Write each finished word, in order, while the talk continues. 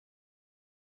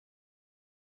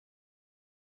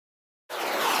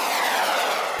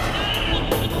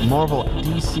Marvel,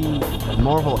 DC,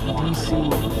 Marvel,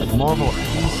 DC, Marvel,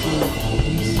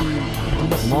 DC,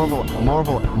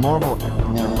 Marvel. No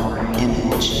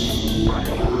image.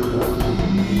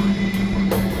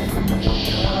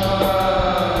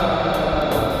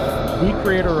 We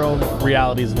create our own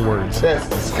realities and words. That's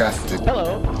disgusting.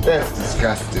 Hello. That's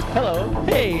disgusting. Hello.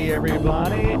 Hey,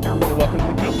 everybody. Welcome to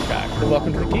the Geek Chat.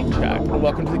 Welcome to the Geek Chat.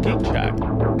 Welcome to the Geek Chat.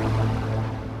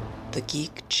 The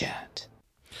Geek Chat.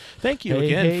 Thank you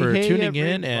again for tuning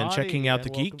in and everybody, checking out the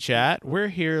and Geek welcome Chat. We're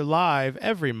here live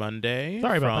every Monday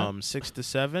Sorry about from 6 to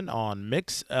 7 on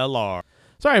MixLR.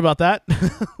 Sorry about that.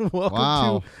 Welcome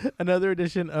Wow. to another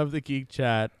edition of the Geek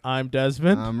Chat. I'm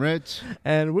Desmond, I'm Rich.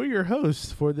 and we're your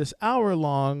hosts for this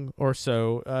hour-long or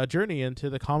so journey into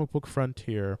the comic book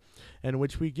frontier, in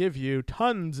which we give you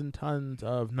tons and tons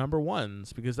of number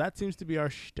ones, because that seems to be our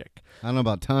shtick. I don't know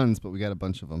about tons, but we got a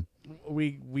bunch of them.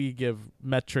 We give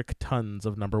metric tons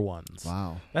of number ones.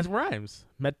 Wow. That rhymes.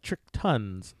 Metric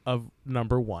tons of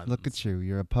number ones. Look at you.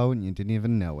 You're a poet and you didn't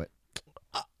even know it.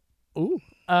 Ooh.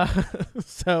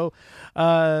 So,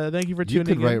 thank you for tuning You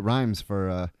could in. write rhymes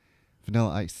for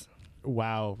Vanilla Ice.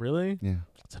 Wow, really? Yeah.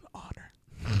 That's an honor.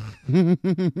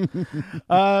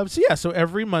 So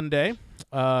every Monday,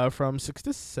 from 6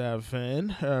 to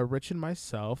 7, Rich and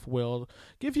myself will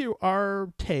give you our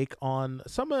take on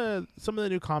some of the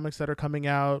new comics that are coming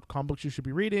out, comic books you should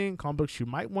be reading, comic books you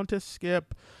might want to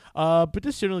skip, but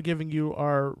just generally giving you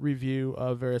our review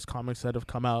of various comics that have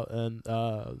come out in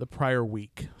the prior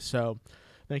week. So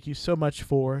thank you so much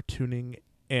for tuning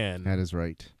in. That is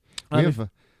right. Go ahead.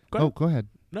 Go ahead.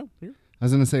 No, here. I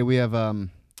was going to say we have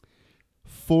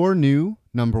 4 new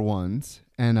number ones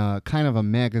and kind of a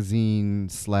magazine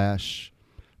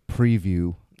 /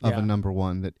 preview of a number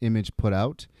one that Image put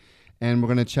out. And we're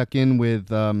going to check in with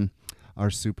our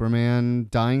Superman,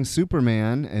 Dying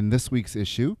Superman, in this week's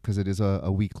issue, because it is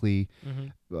a weekly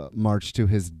march to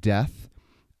his death.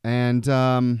 And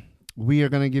we are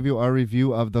going to give you our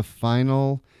review of the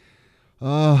final,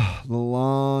 the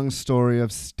long story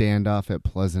of Standoff at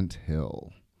Pleasant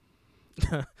Hill.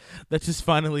 That's just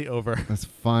finally over. That's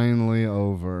finally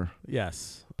over.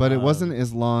 Yes. But it wasn't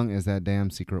as long as that damn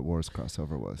Secret Wars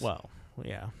crossover was. Well,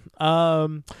 yeah.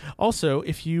 Also,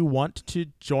 if you want to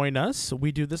join us,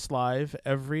 we do this live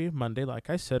every Monday, like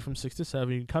I said, from 6 to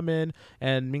 7. You can come in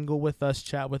and mingle with us,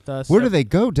 chat with us. Where do they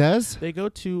go, Des? They go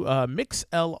to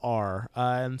MixLR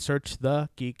and search the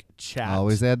Geek Chat.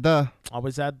 Always add the.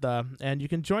 Always add the. And you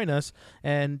can join us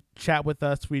and chat with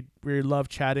us. We love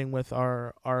chatting with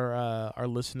our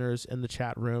listeners in the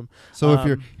chat room. So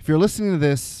if you're listening to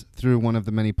this through one of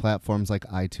the many platforms like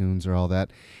iTunes or all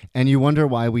that, and you wonder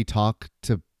why we talk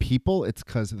to people, it's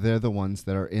because they're the ones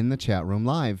that are in the chat room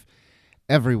live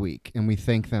every week, and we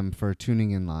thank them for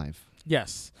tuning in live.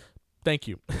 Yes. Thank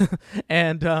you.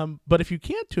 And but if you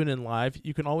can't tune in live,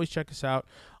 you can always check us out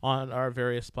on our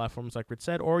various platforms, like Rich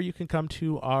said, or you can come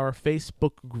to our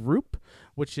Facebook group,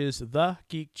 which is The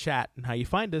Geek Chat. And how you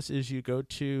find us is you go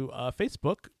to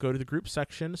Facebook, go to the group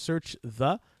section, search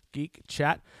The Geek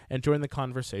Chat, and join the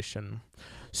conversation.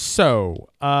 So,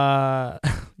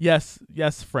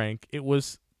 yes, Frank, it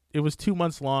was 2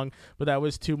 months long, but that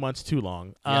was 2 months too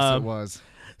long. Yes, it was.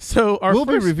 So we'll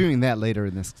be reviewing that later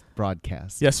in this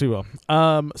broadcast. Yes, we will.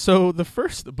 So the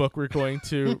first book we're going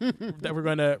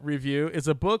to review is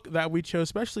a book that we chose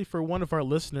especially for one of our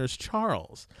listeners,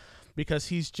 Charles, because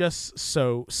he's just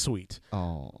so sweet.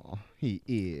 Oh, he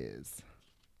is.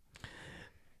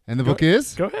 And the book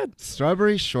is? Go ahead.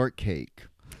 Strawberry Shortcake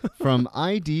from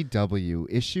IDW,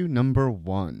 issue number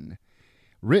 1.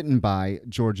 Written by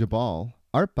Georgia Ball,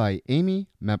 art by Amy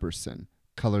Meberson,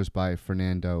 colors by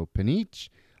Fernando Peniche,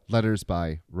 letters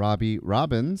by Robbie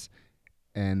Robbins,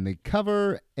 and the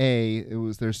cover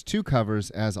there's 2 covers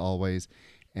as always,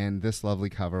 and this lovely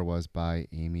cover was by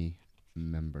Amy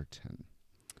Memberson,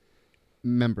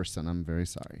 I'm very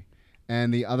sorry.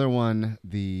 And the other one,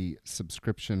 the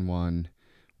subscription one,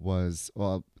 was,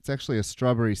 well, it's actually a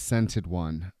strawberry scented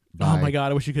one. Oh my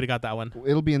God, I wish you could have got that one.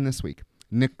 It'll be in this week.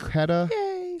 Nicoletta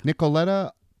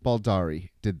Baldari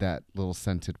did that little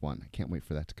scented one. I can't wait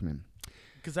for that to come in.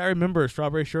 Because I remember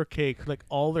Strawberry Shortcake, like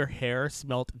all their hair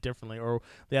smelled differently, or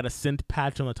they had a scent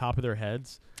patch on the top of their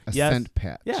heads. Scent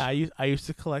patch. Yeah, I used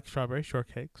to collect Strawberry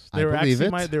Shortcakes. They were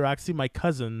actually my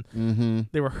cousin. Mm-hmm.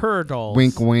 They were her dolls.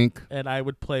 Wink, wink. And I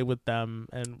would play with them,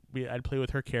 and I'd play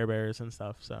with her Care Bears and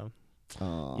stuff. So,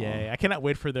 yay! I cannot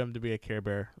wait for them to be a Care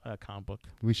Bear comic book.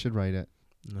 We should write it.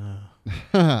 No.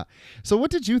 So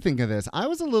what did you think of this?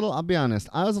 I'll be honest,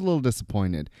 I was a little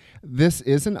disappointed. This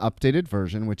is an updated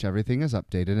version, which everything is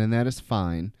updated, and that is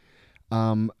fine.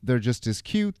 They're just as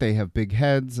cute. They have big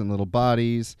heads and little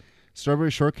bodies.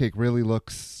 Strawberry Shortcake really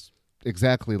looks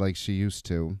exactly like she used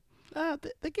to.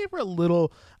 They gave her a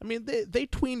little. I mean, they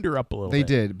tweened her up a little. They bit,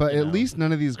 did, but at least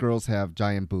none of these girls have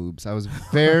giant boobs. I was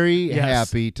very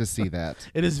happy to see that.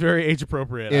 It is very age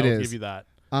appropriate. I'll give you that.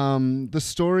 The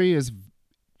story is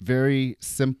very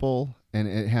simple, and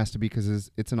it has to be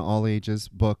because it's an all ages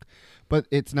book, but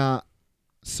it's not.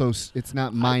 So it's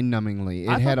not mind-numbingly.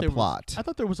 It had a plot. I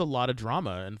thought there was a lot of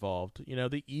drama involved. You know,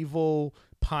 the evil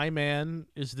pie man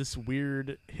is this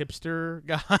weird hipster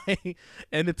guy,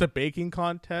 and it's a baking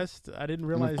contest. I didn't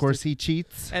realize. And of course, he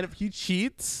cheats. And if he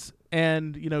cheats,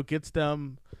 and gets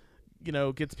them,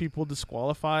 gets people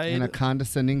disqualified. And a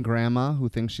condescending grandma who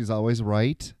thinks she's always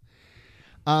right.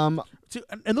 And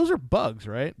those are bugs,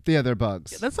 right? Yeah, they're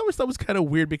bugs. That's always thought was kind of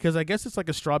weird because I guess it's like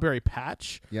a strawberry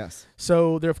patch. Yes.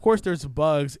 So there's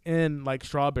bugs in like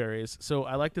strawberries. So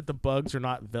I like that the bugs are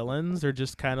not villains. They're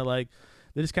just kind of like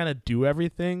they just kind of do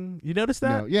everything. You notice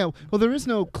that? No, yeah. Well, there is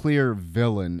no clear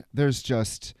villain. There's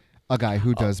just a guy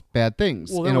who does bad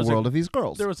things in a world of these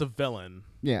girls. There was a villain.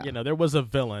 Yeah. There was a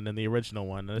villain in the original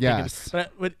one. And yes.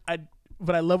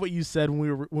 But I love what you said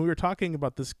when we were talking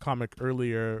about this comic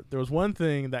earlier. There was one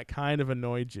thing that kind of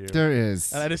annoyed you. There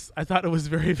is. And I thought it was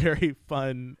very, very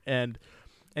fun and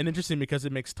interesting because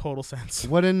it makes total sense.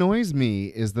 What annoys me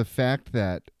is the fact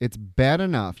that it's bad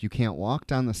enough you can't walk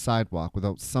down the sidewalk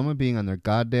without someone being on their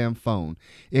goddamn phone,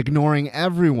 ignoring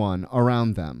everyone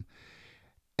around them.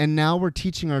 And now we're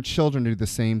teaching our children to do the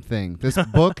same thing. This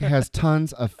book has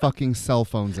tons of fucking cell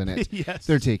phones in it. Yes.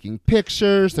 They're taking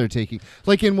pictures. They're taking...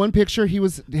 Like in one picture, he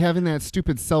was having that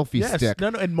stupid selfie stick. No,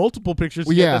 in multiple pictures.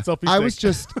 Well, yeah, that selfie I stick. was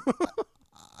just...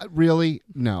 really?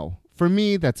 No. For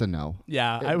me, that's a no.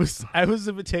 Yeah, I was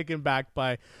a bit taken back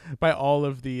by all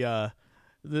of the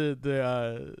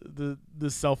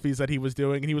selfies that he was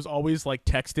doing, and he was always like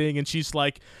texting, and she's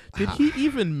like, did he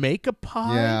even make a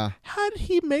pie? Yeah. How did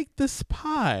he make this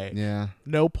pie? Yeah.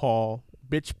 No, Paul.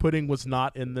 Bitch pudding was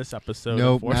not in this episode.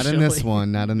 Nope, not in this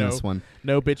one. Not in this one.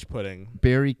 No bitch pudding.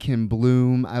 Barry can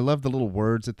bloom. I love the little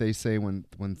words that they say when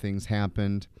things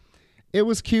happened. It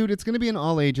was cute. It's going to be in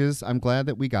all ages. I'm glad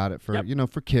that we got it for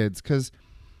for kids because,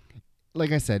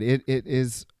 like I said,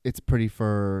 it's pretty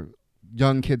for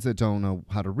young kids that don't know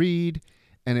how to read,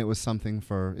 and it is something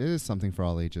for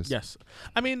all ages. Yes.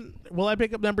 I mean, will I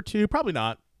pick up number 2? Probably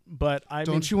not. But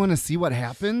Don't you want to see what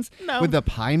happens No. with the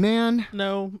Pie Man?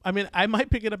 No. I mean, I might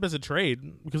pick it up as a trade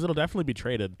because it'll definitely be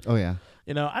traded. Oh, yeah.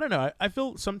 I don't know. I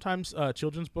feel sometimes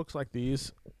children's books like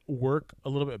these work a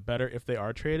little bit better if they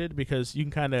are traded because you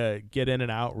can kind of get in and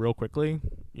out real quickly,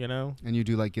 And you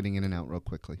do like getting in and out real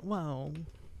quickly. Well,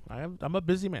 I'm a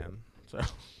busy man, so...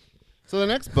 So the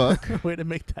next book... Way to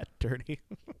make that dirty.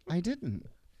 I didn't.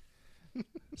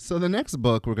 So the next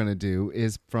book we're going to do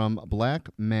is from Black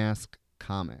Mask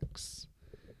Comics.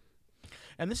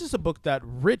 And this is a book that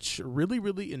Rich really,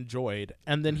 really enjoyed,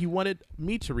 and then he wanted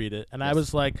me to read it, and I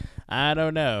was like, I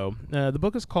don't know. The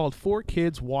book is called 4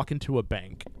 Kids Walk Into a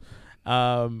Bank.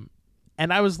 And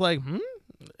I was like,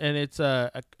 And it's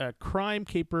a crime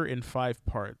caper in 5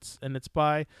 parts, and it's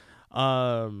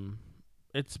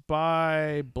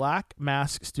by Black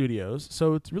Mask Studios.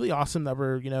 So it's really awesome that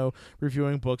we're,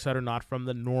 reviewing books that are not from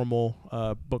the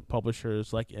normal book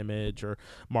publishers like Image or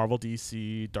Marvel,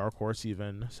 DC, Dark Horse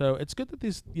even. So it's good that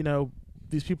these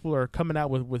people are coming out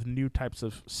with new types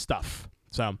of stuff.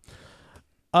 So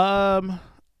I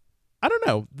don't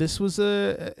know. This was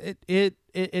it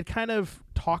kind of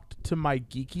talked to my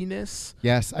geekiness.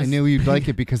 Yes, I knew you'd like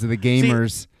it because of the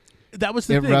gamers. See, that was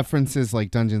the thing. It references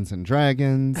like Dungeons and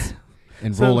Dragons.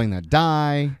 And rolling the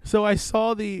die. So I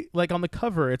saw on the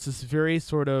cover, it's this very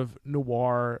sort of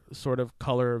noir sort of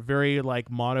color, very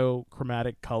like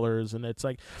monochromatic colors, and it's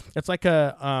like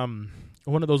a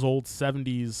one of those old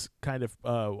 70s kind of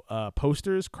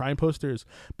posters, crime posters,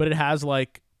 but it has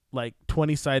like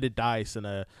 20-sided dice and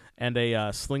a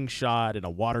slingshot and a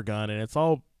water gun, and it's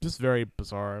all just very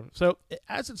bizarre. So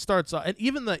as it starts and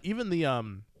even the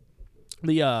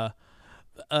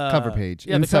cover page.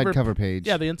 Yeah, inside cover page.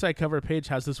 Yeah, the inside cover page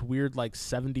has this weird like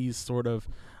 70s sort of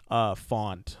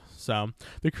font. So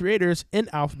the creators in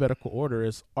alphabetical order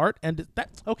is art and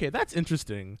that's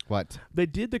interesting. What? They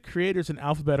did the creators in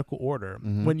alphabetical order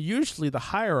when usually the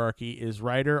hierarchy is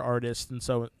writer, artist, and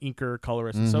so inker,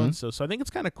 colorist, and so and so. So I think it's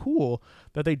kind of cool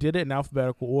that they did it in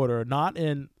alphabetical order, not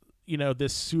in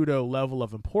this pseudo level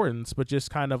of importance, but just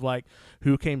kind of like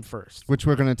who came first. Which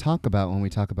we're going to talk about when we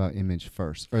talk about Image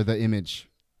first, or the Image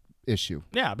issue.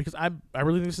 Yeah, because I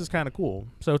really think this is kind of cool.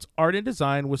 So it's art and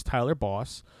design was Tyler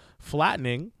Boss.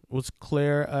 Flattening was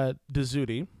Claire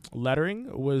Dezzutti.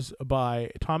 Lettering was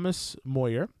by Thomas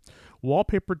Moyer.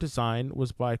 Wallpaper design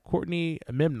was by Courtney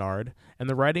Mimnard, and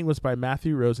the writing was by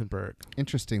Matthew Rosenberg.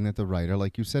 Interesting that the writer,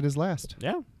 like you said, is last.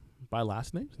 Yeah, by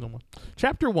last names, no one.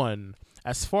 Chapter 1.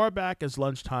 As far back as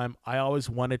lunchtime, I always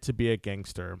wanted to be a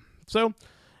gangster. So,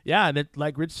 yeah, and it,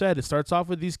 like Rich said, it starts off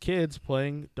with these kids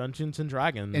playing Dungeons and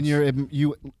Dragons. And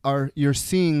you're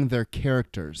seeing their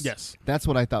characters. Yes. That's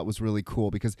what I thought was really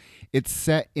cool, because it's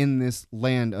set in this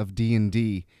land of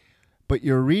D&D, but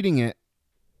you're reading it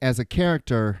as a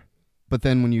character, but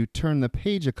then when you turn the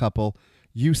page a couple,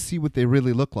 you see what they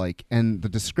really look like and the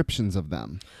descriptions of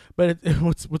them. But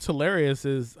what's hilarious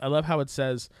is I love how it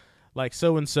says, like,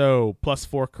 so-and-so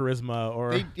 +4 charisma,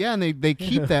 or... They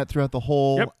keep that throughout the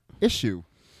whole issue.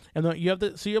 And then you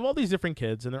have all these different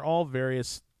kids, and they're all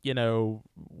various,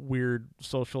 weird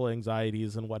social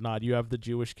anxieties and whatnot. You have the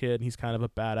Jewish kid, and he's kind of a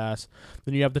badass.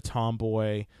 Then you have the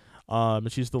tomboy,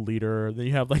 and she's the leader. Then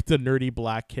you have like the nerdy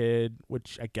black kid,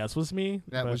 which I guess was me.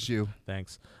 That was you.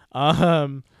 Thanks.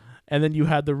 And then you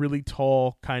had the really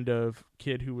tall kind of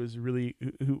kid who was really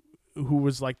who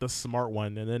was like the smart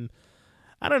one. And then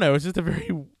I don't know, it's just a very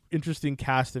interesting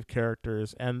cast of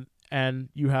characters. And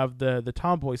you have the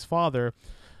tomboy's father.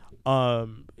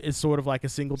 Is sort of like a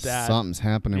single dad. Something's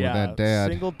happening with that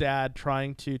dad. Single dad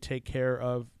trying to take care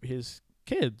of his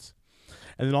kids.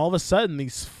 And then all of a sudden,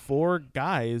 these 4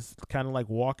 guys kind of like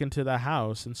walk into the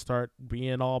house and start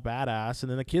being all badass.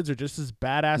 And then the kids are just as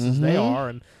badass as they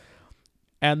are.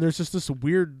 And there's just this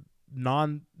weird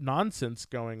nonsense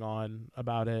going on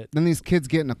about it. Then these kids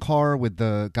get in a car with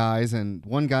the guys, and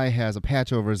one guy has a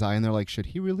patch over his eye, and they're like, should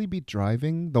he really be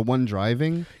driving? The one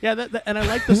driving? Yeah, and I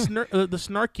like the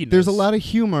snarkiness. There's a lot of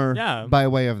humor by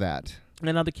way of that.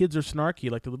 And now the kids are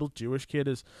snarky. Like the little Jewish kid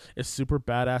is super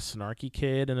badass, snarky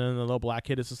kid, and then the little black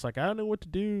kid is just like, I don't know what to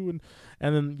do.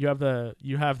 And then you have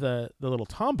the little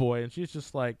tomboy, and she's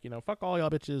just like, fuck all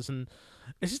y'all bitches. And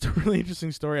it's just a really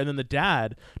interesting story. And then the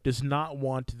dad does not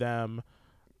want them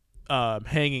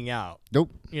hanging out. Nope.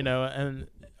 And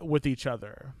with each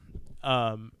other.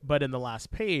 But in the last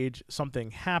page,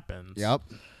 something happens. Yep.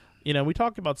 We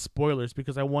talked about spoilers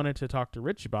because I wanted to talk to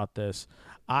Rich about this.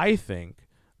 I think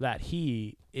that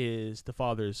he is the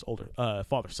father's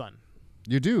father's son.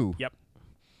 You do? Yep.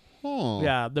 Oh.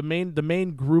 Yeah, the main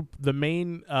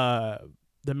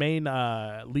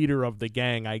leader of the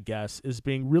gang, I guess, is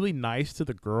being really nice to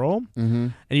the girl,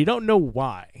 and you don't know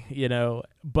why,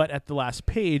 But at the last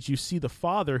page, you see the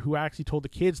father who actually told the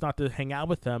kids not to hang out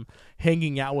with them,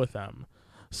 hanging out with them.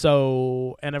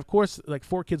 So, and of course, like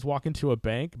 4 kids walk into a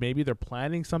bank. Maybe they're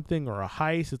planning something or a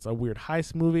heist. It's a weird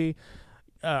heist movie.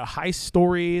 Heist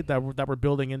story that we're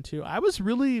building into. I was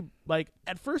really like,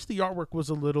 at first the artwork was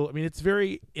a little, it's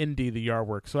very indie, the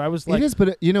artwork. So I was like, it is,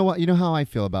 but you know what? You know how I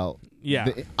feel about. Yeah.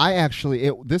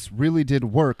 This really did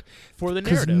work for the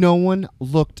because narrative. no one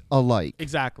looked alike.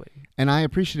 Exactly. And I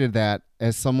appreciated that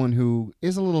as someone who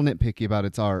is a little nitpicky about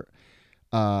its art.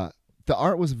 The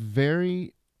art was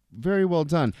very, very well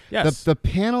done. Yes. The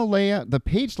panel layout, the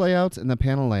page layouts, and the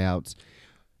panel layouts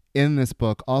in this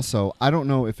book also, I don't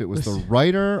know if it was the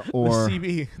writer or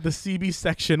the CB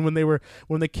section when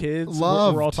the kids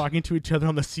were all talking to each other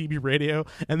on the CB radio,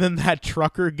 and then that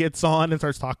trucker gets on and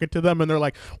starts talking to them, and they're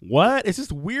like, what? It's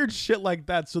just weird shit like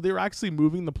that. So they were actually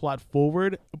moving the plot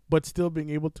forward, but still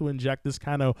being able to inject this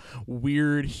kind of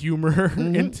weird humor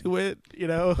into it,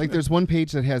 Like there's one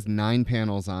page that has 9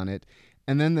 panels on it,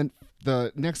 and then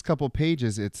the next couple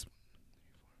pages it's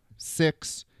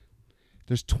 6.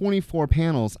 There's 24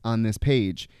 panels on this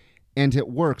page, and it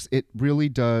works. It really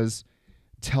does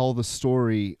tell the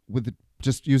story with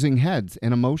just using heads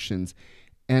and emotions.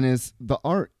 And as the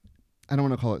art, I don't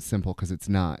want to call it simple because it's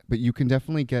not, but you can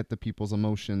definitely get the people's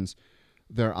emotions,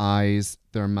 their eyes,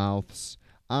 their mouths.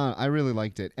 I really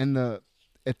liked it. And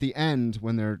at the end,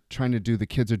 when they're trying to the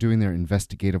kids are doing their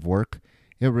investigative work,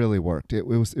 it really worked. It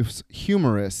was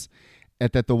humorous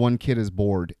at that the one kid is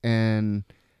bored and...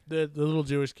 The little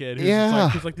Jewish kid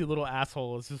who's like the little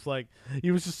asshole. It's just like,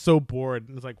 he was just so bored.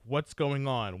 It's like, what's going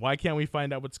on? Why can't we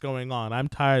find out what's going on? I'm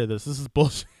tired of this. This is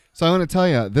bullshit. So I want to tell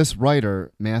you, this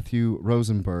writer, Matthew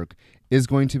Rosenberg, is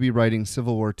going to be writing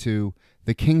Civil War II,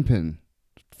 The Kingpin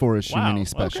 4-issue mini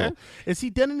special. Okay. Has he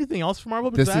done anything else for Marvel?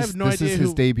 Because I have no idea. This is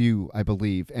his debut, I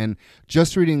believe. And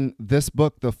just reading this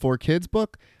book, the 4 Kids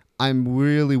book, I'm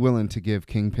really willing to give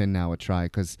Kingpin now a try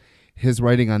because his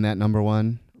writing on that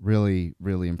 #1 really,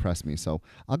 really impressed me. So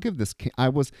I'll give this.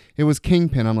 It was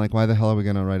Kingpin. I'm like, why the hell are we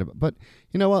going to write about? But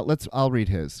you know what? I'll read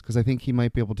his because I think he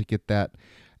might be able to get that.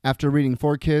 After reading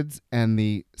 4 Kids and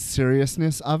the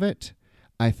seriousness of it,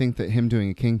 I think that him doing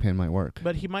a Kingpin might work.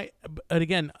 But he might. But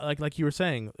again, like you were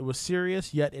saying, it was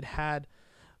serious, yet it had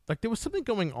like there was something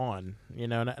going on,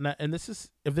 and this is,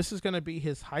 if this is going to be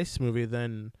his heist movie,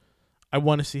 then I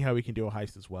want to see how he can do a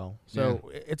heist as well.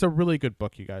 So it's a really good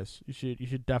book, you guys. You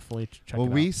should definitely check it out. Well,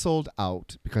 we sold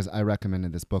out because I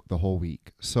recommended this book the whole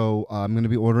week. So I'm going to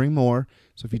be ordering more.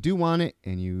 So if you do want it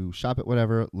and you shop it,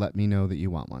 whatever, let me know that you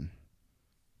want one.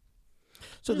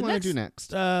 So what do you want to do next?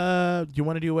 Do you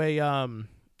want to do a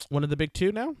one of the big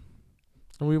two now?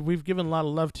 We've given a lot of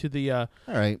love to the all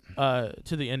right,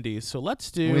 to the indies. So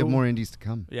let's do. We have more indies to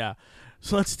come. Yeah.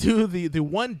 So let's do the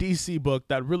one DC book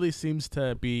that really seems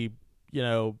to be,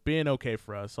 being okay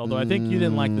for us. Although I think you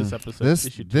didn't like this episode.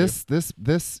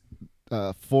 This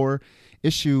 4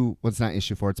 issue. Well, it's not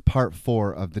issue 4. It's part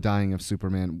 4 of the Dying of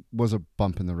Superman. Was a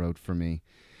bump in the road for me.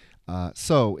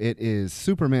 So it is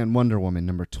Superman Wonder Woman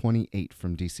number 28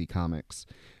 from DC Comics.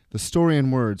 The story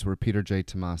and words were Peter J.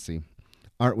 Tomasi.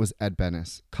 Art was Ed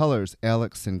Bennis. Colors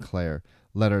Alex Sinclair.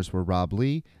 Letters were Rob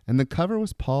Lee, and the cover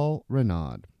was Paul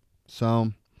Renaud.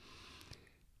 So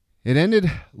it ended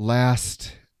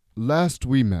last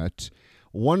we met.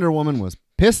 Wonder Woman was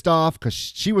pissed off because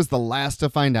she was the last to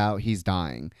find out he's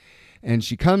dying. And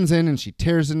she comes in and she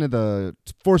tears into the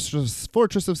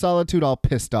Fortress of Solitude all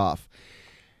pissed off.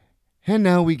 And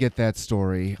now we get that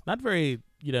story. Not very,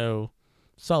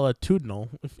 solitudinal,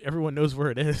 if everyone knows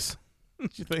where it is.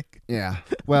 Don't you think? Yeah.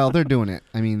 Well, they're doing it.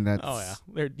 I mean, that's... Oh,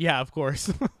 yeah. Yeah, of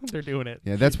course. They're doing it.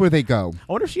 Yeah, that's where they go.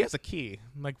 I wonder if she has a key.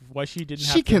 Like, why she didn't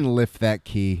have She can lift that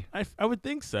key. I would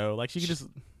think so. Like, she could just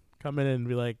come in and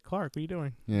be like, Clark, what are you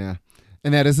doing? Yeah.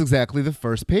 And that is exactly the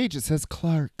first page. It says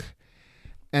Clark.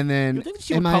 And then, you think that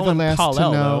she am would I call the him last Kal-El, to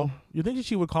know? though? You think that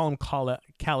she would call him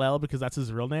Kal-El because that's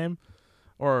his real name?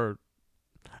 Or...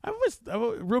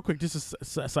 real quick, just a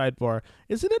sidebar.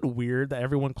 Isn't it weird that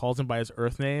everyone calls him by his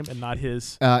Earth name and not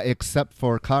his... except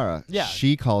for Kara. Yeah.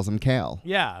 She calls him Kal.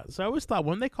 Yeah. So I always thought,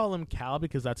 when they call him Kal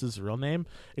because that's his real name,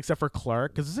 except for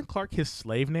Clark, because isn't Clark his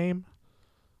slave name?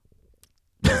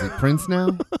 Is he Prince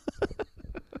now?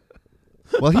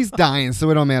 Well, he's dying, so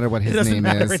it don't matter what his name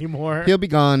matter is. Anymore. He'll be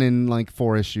gone in like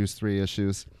 3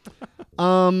 issues.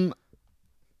 So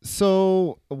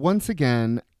once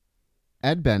again,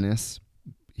 Ed Bennis,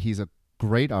 he's a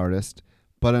great artist,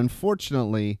 but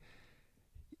unfortunately,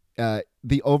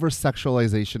 the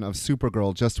over-sexualization of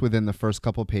Supergirl just within the first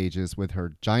couple pages with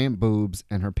her giant boobs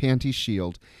and her panty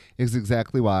shield is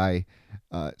exactly why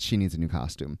she needs a new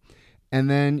costume. And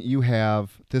then you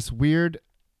have this weird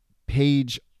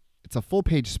page, it's a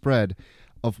full-page spread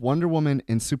of Wonder Woman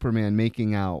and Superman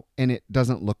making out, and it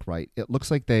doesn't look right. It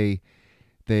looks like they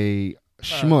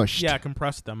smushed. Yeah,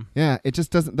 compressed them. Yeah, it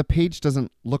just doesn't, the page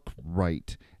doesn't look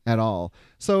right at all.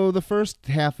 So the first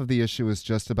half of the issue is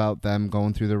just about them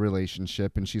going through the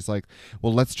relationship, and she's like,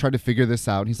 well, let's try to figure this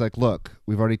out. And he's like, look,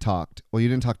 we've already talked. Well, you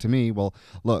didn't talk to me. Well,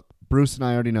 look, Bruce and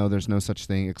I already know there's no such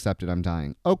thing except that I'm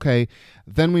dying. Okay.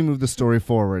 Then we move the story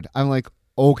forward. I'm like,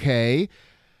 okay.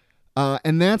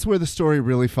 And that's where the story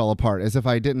really fell apart, as if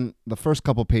the first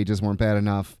couple pages weren't bad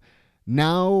enough.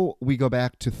 Now we go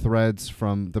back to threads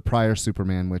from the prior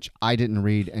Superman, which I didn't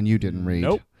read and you didn't read.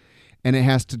 Nope. And it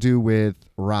has to do with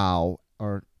Rao,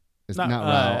 or it's not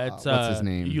Rao. It's, what's his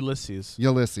name?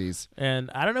 Ulysses.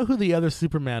 And I don't know who the other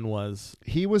Superman was.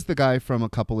 He was the guy from a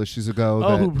couple issues ago.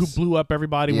 Oh, who blew up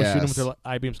everybody when shooting with Yes. their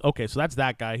I-beams. Okay, so that's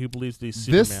that guy who believes he's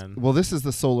Superman. This is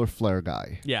the solar flare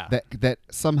guy. Yeah. That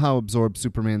somehow absorbed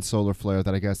Superman's solar flare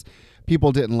that I guess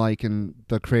people didn't like, and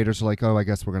the creators are like, oh, I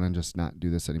guess we're going to just not do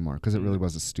this anymore because it really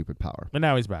was a stupid power. But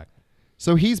now he's back.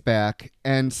 So he's back,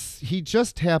 and he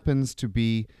just happens to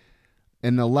be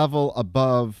in the level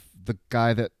above the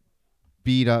guy that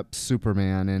beat up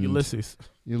Superman and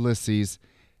Ulysses.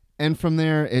 And from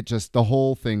there, the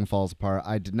whole thing falls apart.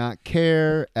 I did not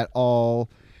care at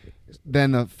all.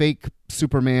 Then the fake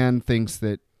Superman thinks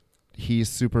that he's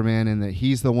Superman and that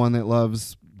he's the one that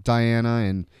loves Diana,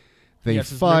 and they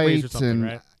fight. And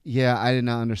right? Yeah, I did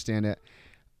not understand it.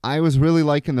 I was really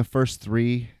liking the first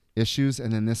 3 issues,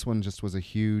 and then this one just was a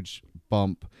huge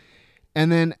bump. And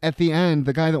then at the end,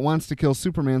 the guy that wants to kill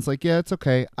Superman's like, yeah, it's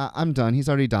okay. I'm done. He's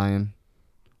already dying.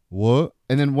 What?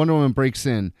 And then Wonder Woman breaks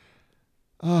in.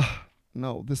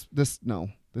 No, this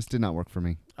did not work for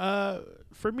me.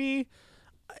 For me,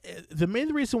 the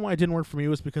main reason why it didn't work for me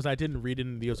was because I didn't read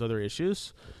any of those other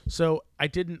issues. So I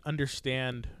didn't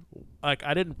understand, like,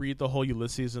 I didn't read the whole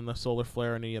Ulysses and the solar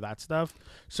flare and any of that stuff.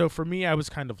 So for me, I was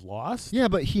kind of lost. Yeah,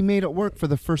 but he made it work for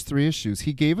the first 3 issues.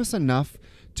 He gave us enough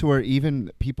to where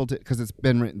even people did, because it's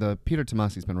been written, Peter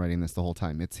Tomasi's been writing this the whole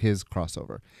time. It's his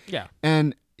crossover. Yeah.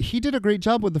 And he did a great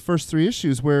job with the first 3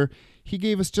 issues where he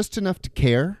gave us just enough to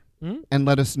care and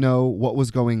let us know what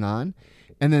was going on.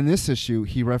 And then this issue,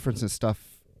 he references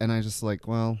stuff, and I just like,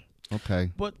 well,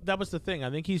 Okay. But that was the thing. I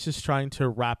think he's just trying to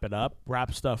wrap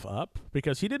stuff up,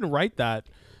 because he didn't write that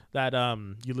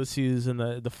Ulysses and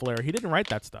the flare. He didn't write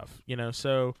that stuff,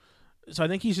 So I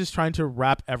think he's just trying to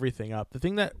wrap everything up. The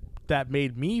thing that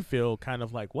made me feel kind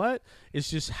of like what is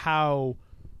just how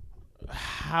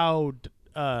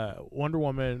Wonder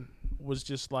Woman was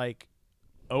just like,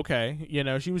 okay,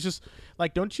 she was just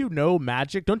like, don't you know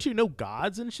magic? Don't you know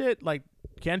gods and shit? Like,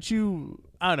 can't you?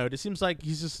 I don't know. It seems like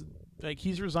he's just like,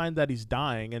 he's resigned that he's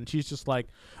dying, and she's just like,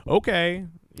 okay,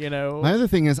 My other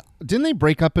thing is, didn't they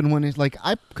break up in one? Like,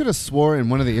 I could have swore in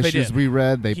one of the issues we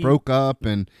read, they broke up,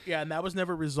 and yeah, and that was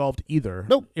never resolved either.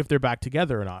 Nope. If they're back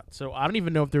together or not. So I don't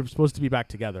even know if they're supposed to be back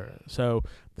together. So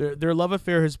their love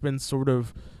affair has been sort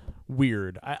of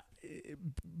weird.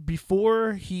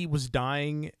 Before he was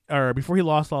dying, or before he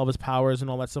lost all of his powers and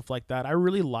all that stuff like that, I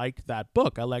really liked that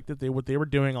book. I liked that what they were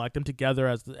doing. I liked them together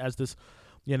as this,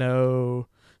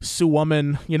 Sue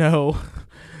Woman,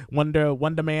 Wonder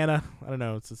Mana. I don't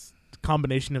know. It's this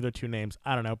combination of their two names.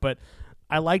 I don't know, but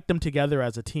I liked them together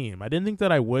as a team. I didn't think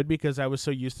that I would, because I was so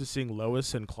used to seeing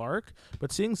Lois and Clark,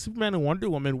 but seeing Superman and Wonder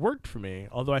Woman worked for me.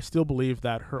 Although I still believe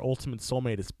that her ultimate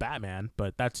soulmate is Batman,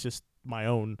 but that's just my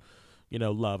own,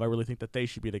 love. I really think that they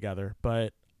should be together,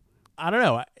 but I don't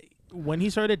know. When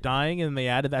he started dying and they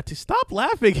added that to stop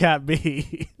laughing at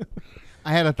me.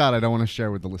 I had a thought I don't want to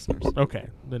share with the listeners. Okay,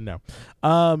 then no.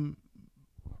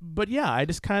 But yeah, I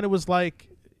just kind of was like,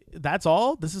 that's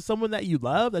all? This is someone that you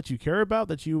love, that you care about,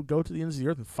 that you go to the ends of the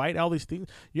earth and fight all these things?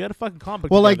 You had a fucking comic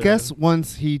book Well, I together. guess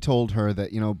once he told her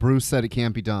that, Bruce said it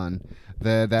can't be done,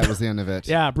 that was the end of it.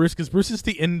 Yeah, because Bruce is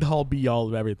the end-all, be-all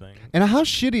of everything. And how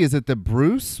shitty is it that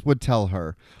Bruce would tell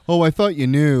her, "Oh, I thought you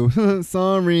knew.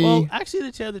 Sorry." Well, actually,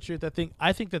 to tell the truth, I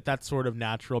think that that's sort of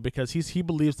natural, because he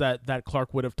believes that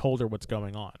Clark would have told her what's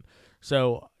going on.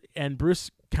 So, and Bruce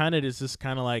kind of is just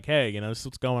kind of like, hey, this is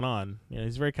what's going on.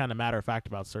 He's very kind of matter-of-fact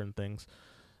about certain things,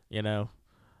 I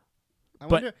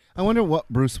wonder what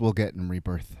Bruce will get in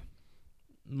Rebirth.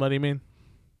 What do you mean?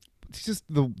 It's just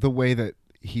the way that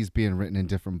he's being written in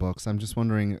different books. I'm just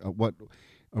wondering, what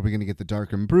are we going to get? The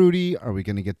dark and broody? Are we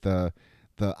going to get the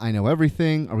I know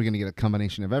everything? Are we going to get a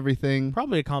combination of everything?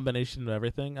 Probably a combination of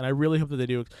everything, and I really hope that they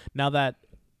do. Now that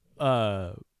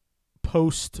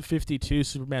post 52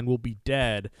 Superman will be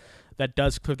dead, that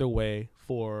does clear the way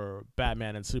for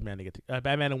Batman and Superman to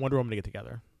Batman and Wonder Woman to get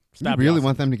together. I really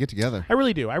want them to get together. I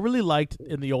really do. I really liked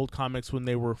in the old comics when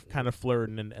they were kind of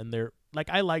flirting, and they're like,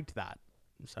 I liked that.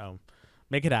 So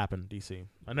make it happen, DC.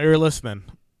 I know you're listening.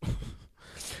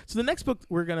 So the next book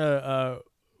we're gonna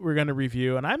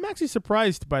review, and I'm actually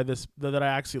surprised by this, that I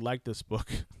actually like this book,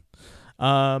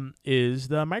 is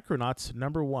the Micronauts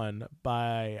 #1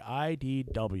 by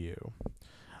IDW.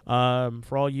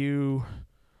 For all you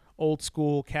old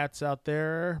school cats out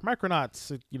there,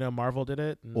 Micronauts, Marvel did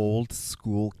it. Old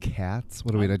school cats?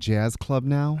 What are we at a jazz club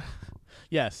now?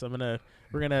 Yes, we're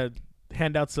gonna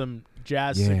hand out some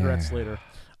jazz cigarettes later.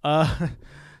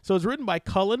 So it's written by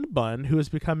Cullen Bunn, who is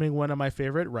becoming one of my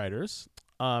favorite writers.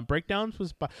 Breakdowns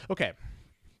was by... Okay.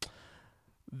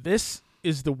 This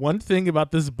is the one thing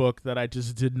about this book that I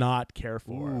just did not care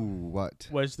for. Ooh, what?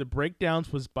 Was the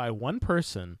breakdowns was by one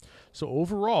person. So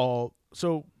overall...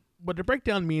 So what the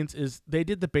breakdown means is they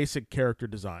did the basic character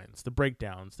designs, the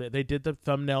breakdowns. They did the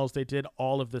thumbnails. They did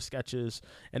all of the sketches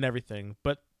and everything.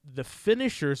 But the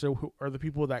finishers are the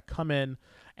people that come in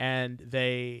and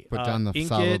they put down the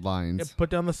solid lines. Put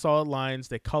down the solid lines.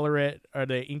 They color it, or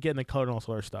they ink it and they color it and all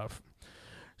sort of stuff.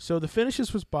 So the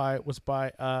finishes was by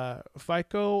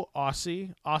Fico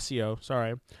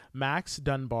Ossio, Max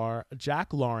Dunbar,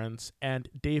 Jack Lawrence, and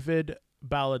David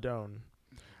Balladone.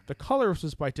 The colors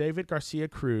was by David Garcia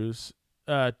Cruz,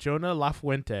 Jonah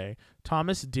Lafuente,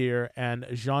 Thomas Deere, and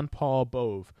Jean-Paul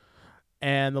Bove.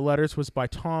 And the letters was by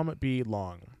Tom B.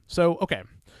 Long. So, okay.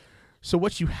 So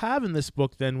what you have in this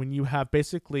book then, when you have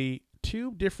basically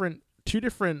two different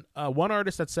one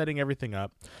artist that's setting everything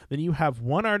up, then you have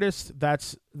one artist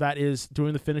that is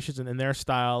doing the finishes in their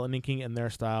style and inking in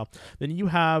their style. Then you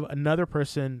have another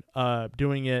person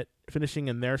doing it, finishing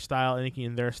in their style and inking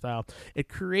in their style. It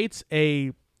creates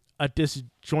a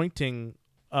disjointing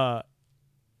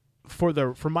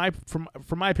from my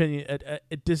opinion,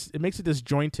 it makes it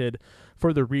disjointed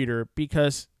for the reader,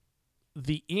 because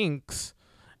the inks,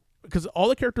 because all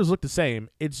the characters look the same.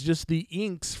 It's just the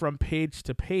inks from page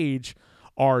to page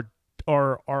are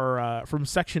from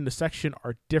section to section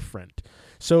are different.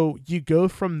 So you go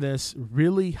from this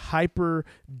really hyper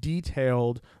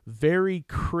detailed, very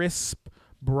crisp,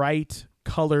 bright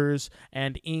colors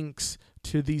and inks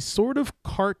to these sort of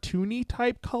cartoony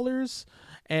type colors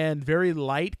and very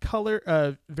light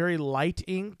color, very light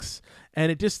inks,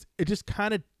 and it just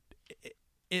kind of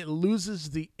it loses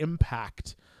the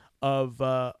impact of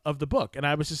the book. And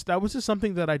that was just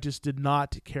something that I just did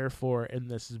not care for in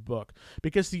this book,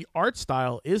 because the art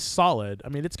style is solid. I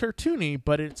mean, it's cartoony,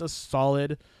 but it's a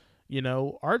solid,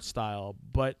 art style.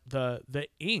 But the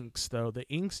inks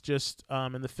just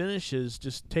and the finishes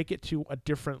just take it to a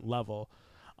different level.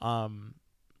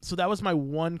 So that was my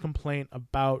one complaint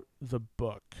about the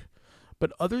book.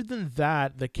 But other than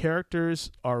that, the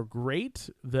characters are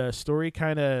great. The story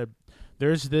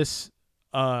there's this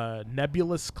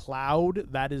nebulous cloud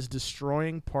that is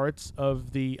destroying parts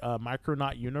of the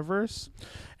Micronaut universe,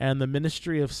 and the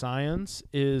Ministry of Science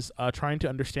is trying to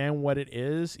understand what it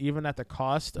is, even at the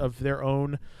cost of their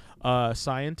own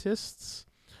scientists.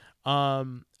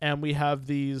 And we have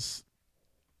these,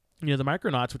 the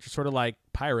Micronauts, which are sort of like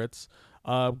pirates,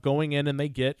 going in, and they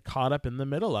get caught up in the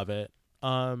middle of it.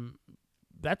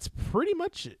 That's pretty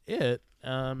much it.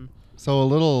 So a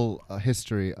little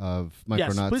history of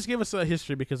Micronauts. Yes, please give us a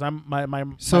history, because my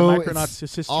So Micronauts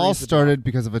history all is started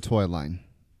because of a toy line.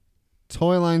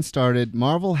 Toy line started.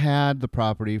 Marvel had the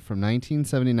property from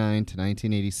 1979 to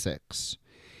 1986.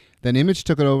 Then Image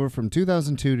took it over from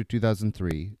 2002 to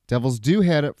 2003. Devil's Due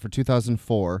had it for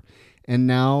 2004, and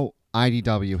now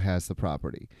IDW has the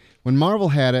property. When Marvel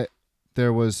had it,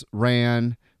 there was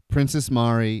Ran, Princess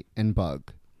Mari, and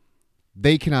Bug.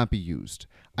 They cannot be used.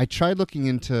 I tried looking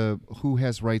into who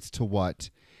has rights to what.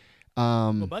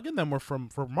 Well, Bug and them were from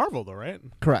Marvel, though, right?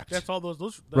 Correct. That's all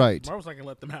those right. Marvel's not going to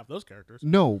let them have those characters.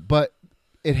 No, but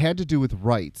it had to do with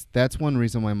rights. That's one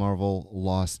reason why Marvel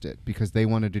lost it, because they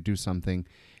wanted to do something,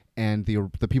 and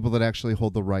the people that actually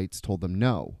hold the rights told them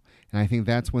no. And I think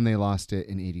that's when they lost it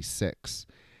in 86.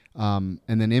 And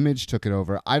then Image took it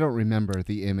over. I don't remember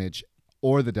the Image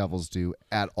or the Devil's Due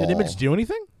at all. Did Image do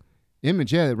anything?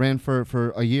 Image, yeah, it ran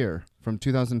for a year, from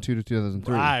 2002 to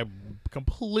 2003. I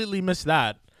completely missed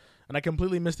that, and I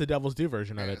completely missed the Devil's Due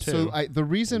version of it too. So the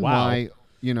reason why,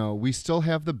 we still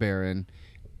have the Baron,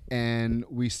 and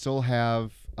we still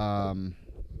have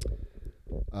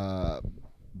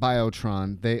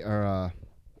Biotron. They are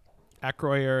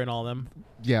Acroyer and all them.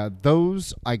 Yeah,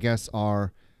 those I guess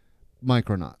are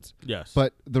Micronauts. Yes.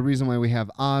 But the reason why we have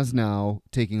Oz now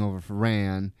taking over for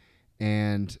Ran,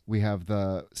 and we have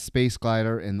the Space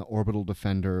Glider and the Orbital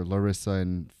Defender, Larissa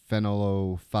and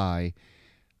Fenolo Phi,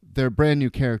 they're brand new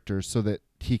characters, so that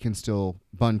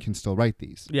Bunn can still write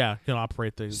these. Yeah, can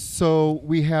operate these. So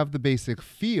we have the basic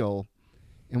feel,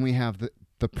 and we have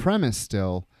the premise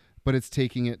still, but it's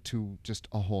taking it to just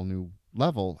a whole new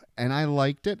level. And I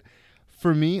liked it.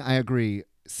 For me, I agree.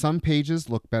 Some pages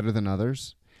look better than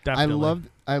others. Definitely.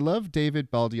 I love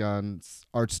David Baldion's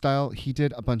art style. He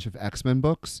did a bunch of X-Men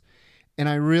books, and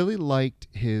I really liked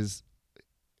his.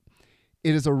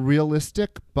 It is a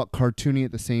realistic but cartoony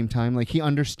at the same time. Like, he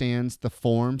understands the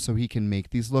form, so he can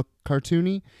make these look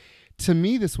cartoony. To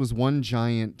me, this was one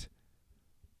giant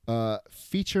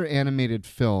feature animated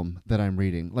film that I'm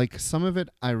reading. Like, some of it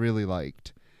I really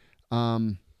liked.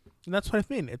 And that's what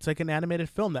I mean. It's like an animated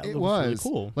film that it was was really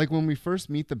cool. Like, when we first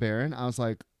meet the Baron, I was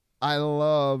like, I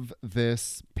love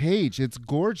this page. It's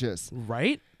gorgeous.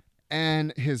 Right?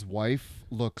 And his wife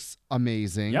looks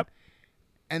amazing. Yep.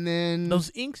 And then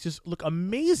those inks just look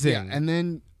amazing. Yeah, and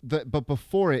then but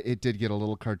before it did get a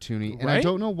little cartoony. And right? I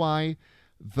don't know why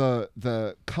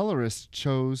the colorist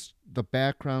chose the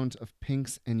background of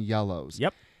pinks and yellows.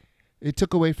 Yep. It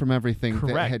took away from everything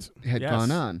Correct. that had Yes.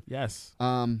 gone on. Yes.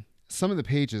 Some of the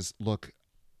pages look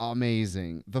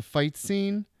amazing. The fight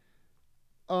scene,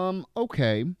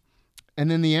 okay.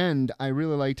 And then the end, I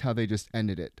really liked how they just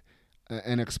ended it.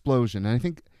 An explosion. And I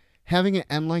think having it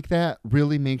end like that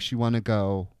really makes you want to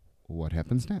go, what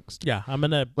happens next? Yeah, I'm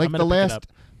gonna the pick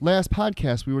last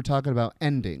podcast we were talking about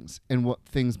endings and what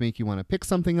things make you want to pick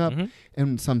something up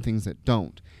and some things that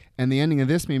don't. And the ending of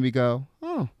this made me go,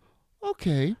 oh,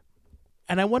 okay.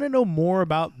 And I want to know more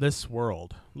about this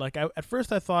world. Like, at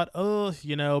first I thought,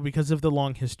 because of the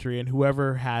long history and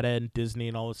whoever had it and Disney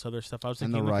and all this other stuff, I was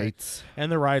thinking, And the rights. And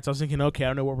the rights. I was thinking, okay, I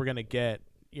don't know what we're gonna get,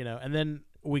 and then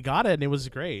we got it, and it was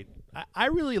great. I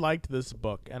really liked this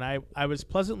book, and I was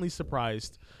pleasantly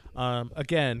surprised.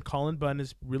 Again, Colin Bunn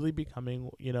is really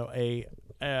becoming, a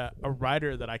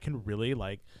writer that I can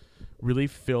really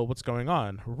feel what's going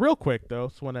on. Real quick though,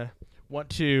 just want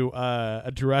to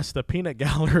address the peanut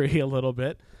gallery a little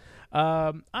bit.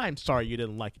 I'm sorry you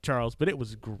didn't like it, Charles, but it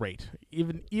was great.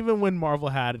 Even when Marvel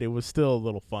had it, it was still a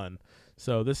little fun.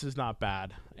 So this is not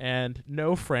bad. And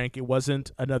no, Frank, it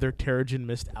wasn't another Terrigen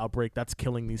Mist outbreak that's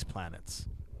killing these planets.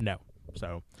 No.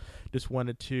 So Just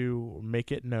wanted to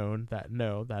make it known that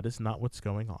no, that is not what's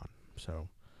going on. So,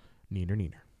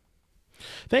 neener.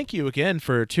 Thank you again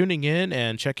for tuning in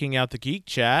and checking out the Geek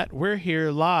Chat. We're here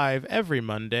live every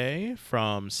Monday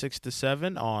from 6 to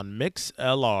 7 on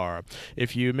MixLR.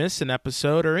 If you miss an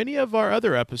episode or any of our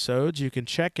other episodes, you can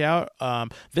check out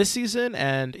this season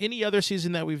and any other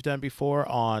season that we've done before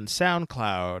on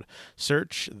SoundCloud.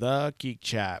 Search the Geek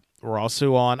Chat. We're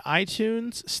also on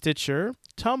iTunes, Stitcher,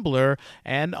 Tumblr,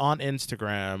 and on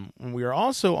Instagram. We are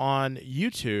also on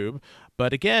YouTube.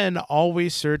 But again,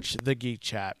 always search the Geek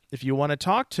Chat. If you want to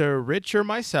talk to Rich or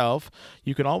myself,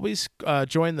 you can always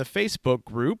join the Facebook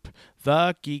group,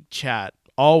 The Geek Chat.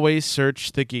 Always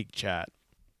search the Geek Chat.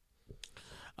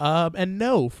 And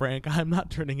no, Frank, I'm not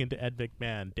turning into Ed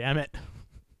McMahon. Damn it.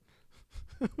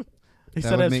 He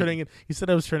said I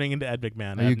was turning into Ed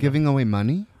McMahon. Are you giving away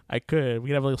money? I could. We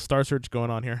could have a little Star Search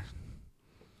going on here.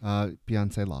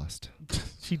 Beyonce lost.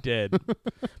 She did.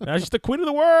 Now she's the queen of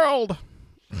the world.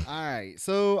 All right.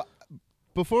 So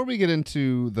before we get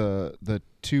into the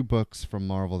two books from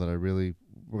Marvel that we're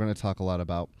going to talk a lot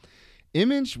about,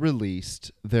 Image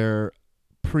released their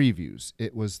previews.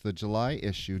 It was the July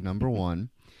issue, number 1.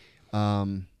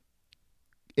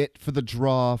 For the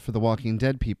draw for the Walking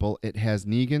Dead people, it has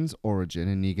Negan's origin,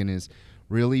 and Negan is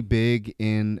really big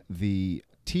in the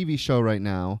TV show right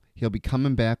now. He'll be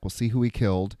coming back. We'll see who he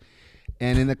killed.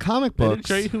 And in the comic books... They didn't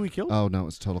show you who he killed? Oh, no, it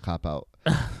was a total cop-out.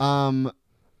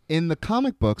 In the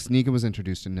comic books, Negan was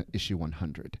introduced in issue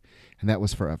 100, and that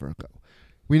was forever ago.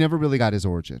 We never really got his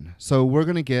origin. So we're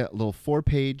going to get little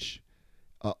 4-page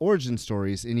origin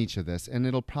stories in each of this, and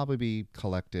it'll probably be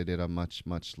collected at a much,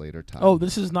 much later time. Oh,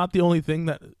 this is not the only thing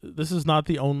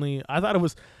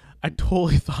I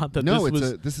totally thought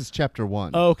that this is chapter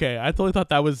 1. Oh, okay. I totally thought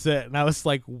that was it. And I was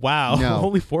like, wow, no.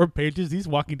 Only 4 pages. These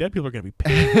Walking Dead people are going to be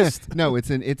pissed. No, it's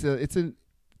an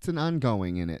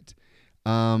ongoing in it.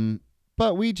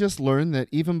 But we just learned that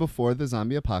even before the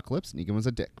zombie apocalypse, Negan was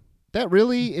a dick. That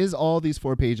really is all these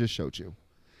 4 pages showed you.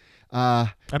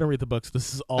 I don't read the books.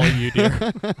 This is all you, dear.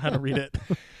 I don't read it.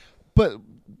 But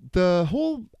the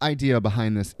whole idea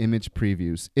behind this Image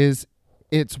previews is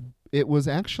it's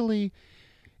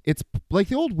like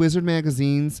the old Wizard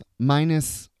magazines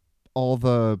minus all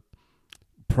the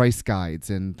price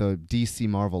guides and the DC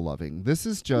Marvel loving. This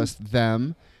is just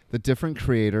them, the different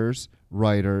creators,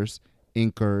 writers,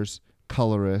 inkers,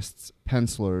 colorists,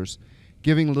 pencilers,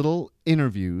 giving little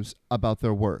interviews about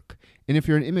their work. And if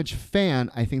you're an Image fan,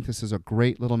 I think this is a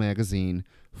great little magazine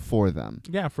for them.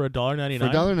 Yeah, for $1.99. For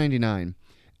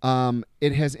 $1.99.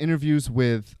 It has interviews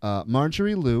with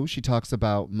Marjorie Liu. She talks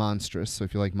about Monstrous, so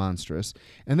if you like Monstrous.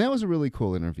 And that was a really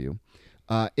cool interview.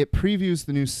 It previews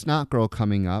the new Snot Girl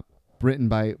coming up, written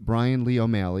by Brian Lee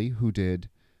O'Malley, who did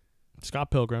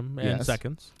Scott Pilgrim and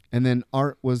Seconds. And then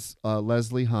art was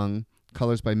Leslie Hung,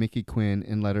 colors by Mickey Quinn,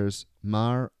 and letters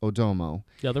Mar Odomo.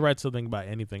 Yeah, they write something about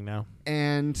anything now.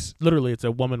 And literally, it's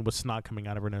a woman with snot coming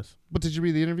out of her nose. But did you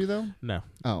read the interview, though? No.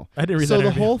 Oh. I didn't read that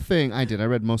interview. So the whole thing, I did. I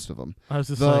read most of them. I was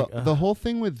just the whole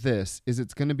thing with this is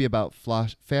it's going to be about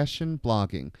fashion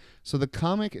blogging. So the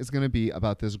comic is going to be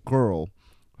about this girl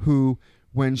who,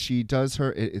 when she does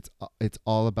it's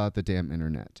all about the damn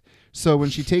internet. So when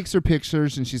she takes her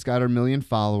pictures and she's got her 1 million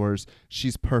followers,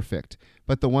 she's perfect.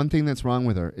 But the one thing that's wrong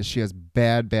with her is she has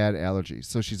bad allergies.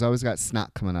 So she's always got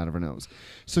snot coming out of her nose.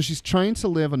 So she's trying to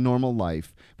live a normal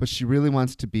life, but she really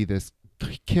wants to be this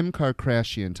Kim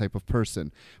Kardashian type of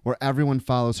person where everyone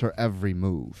follows her every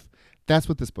move. That's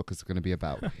what this book is going to be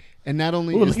about. And not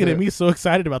only look at me so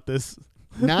excited about this.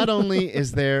 Not only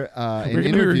is there an We're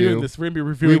interview, gonna be reviewing this. We're going to be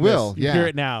reviewing we will, this. You yeah. hear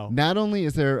it now. Not only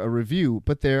is there a review,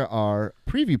 but there are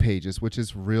preview pages, which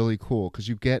is really cool because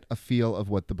you get a feel of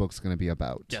what the book's going to be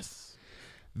about. Yes.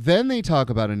 Then they talk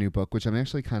about a new book, which I'm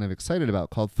actually kind of excited about,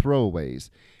 called Throwaways.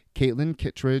 Caitlin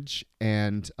Kittredge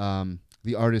and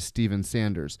the artist Steven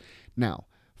Sanders. Now,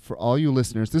 for all you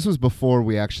listeners, this was before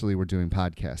we actually were doing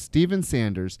podcasts. Steven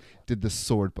Sanders did the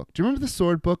Sword book. Do you remember the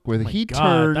Sword book where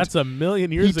that's a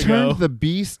million years ago. He turned the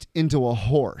beast into a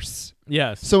horse.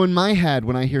 Yes. So in my head,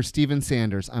 when I hear Steven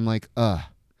Sanders, I'm like, ugh.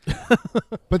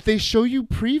 But they show you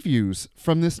previews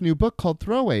from this new book called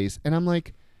Throwaways, and I'm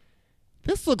like,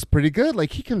 this looks pretty good.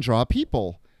 Like, he can draw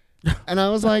people. And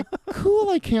I was like, cool,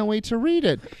 I can't wait to read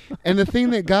it. And the thing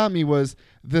that got me was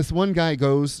this one guy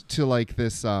goes to like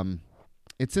this,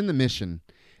 it's in the Mission,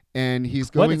 and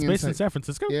he's going It's based in San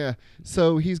Francisco? Yeah.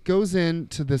 So he goes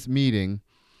into this meeting,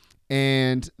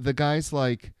 and the guy's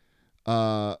like,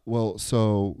 well,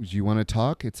 so you want to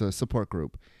talk? It's a support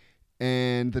group.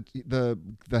 And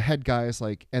the head guy is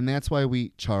like, and that's why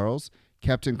Charles,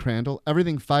 Captain Crandall,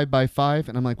 everything 5x5.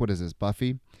 And I'm like, what is this,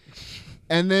 Buffy?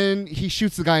 And then he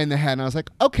shoots the guy in the head, and I was like,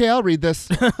 okay, I'll read this.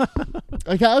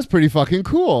 Like, that was pretty fucking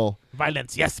cool.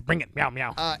 Violence, yes, bring it, meow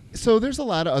meow. So there's a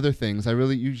lot of other things.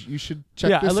 You should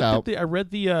check this out. I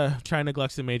read the China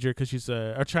Gluckston major because she's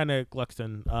or China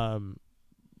Gluckston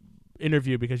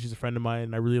interview because she's a friend of mine,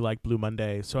 and I really like Blue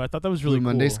Monday. So I thought that was really Blue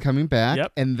cool. Monday's coming back,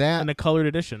 Yep. and a colored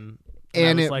edition.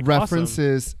 And it like,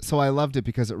 references. Awesome. So I loved it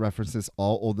because it references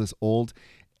all this old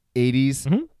 80s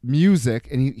Mm-hmm.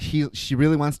 music, and she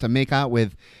really wants to make out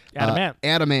with Adamant,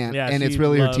 yeah, and it's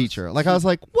really her teacher. Like, I was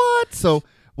like, what? So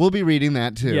we'll be reading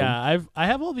that too. Yeah, I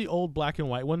have all the old black and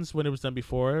white ones when it was done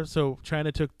before. So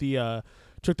China took the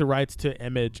rights to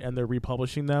Image, and they're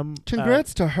republishing them.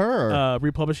 Congrats to her.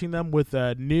 Republishing them with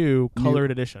a new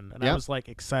colored edition, and I was like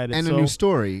excited. And a new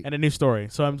story.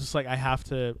 So I'm just like, I have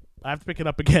to pick it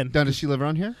up again. Now, does she live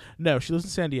around here? No, she lives in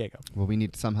San Diego. Well, we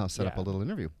need to somehow set up a little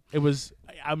interview.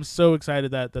 I'm so excited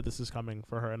that this is coming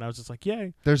for her, and I was just like,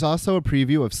 yay. There's also a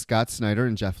preview of Scott Snyder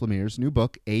and Jeff Lemire's new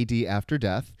book, AD After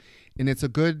Death, and it's a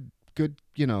good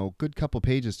couple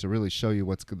pages to really show you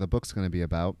what the book's going to be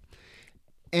about.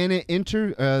 And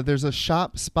there's a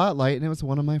shop spotlight, and it was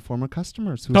one of my former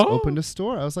customers who's opened a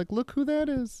store. I was like, look who that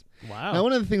is. Wow. Now,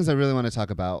 one of the things I really want to talk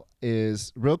about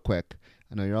is, real quick,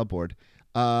 I know you're all bored,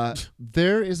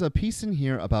 there is a piece in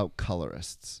here about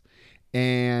colorists.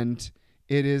 And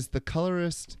it is the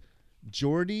colorist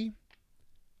Jordi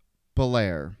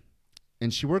Belair.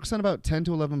 And she works on about 10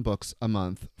 to 11 books a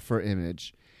month for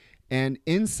Image. And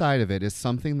inside of it is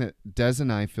something that Des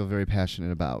and I feel very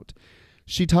passionate about.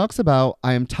 She talks about,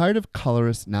 I am tired of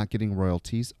colorists not getting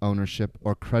royalties, ownership,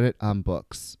 or credit on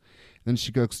books. Then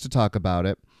she goes to talk about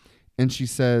it. And she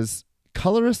says,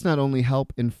 colorists not only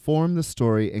help inform the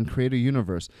story and create a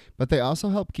universe, but they also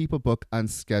help keep a book on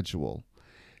schedule.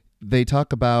 They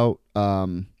talk about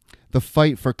the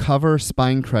fight for cover,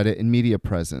 spine credit, and media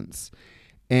presence.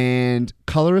 And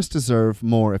colorists deserve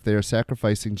more if they are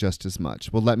sacrificing just as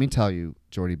much. Well, let me tell you,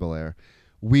 Jordi Belair,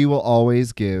 we will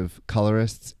always give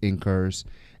colorists, inkers,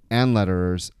 and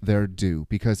letterers their due,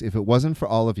 because if it wasn't for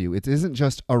all of you, it isn't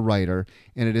just a writer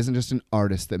and it isn't just an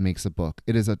artist that makes a book.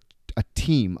 It is a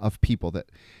team of people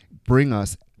that bring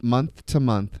us month to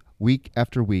month, week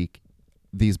after week,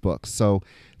 these books. So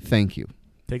thank you.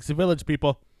 Takes a village,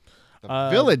 people. The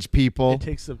village people. It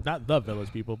takes not the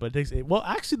village people, but it takes. Well,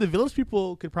 actually, the village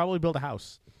people could probably build a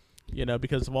house,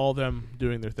 because of all of them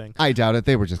doing their thing. I doubt it.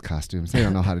 They were just costumes. They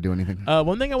don't know how to do anything.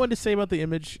 One thing I wanted to say about the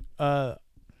Image, what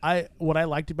I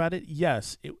liked about it,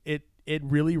 yes, it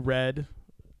really read.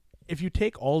 If you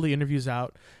take all the interviews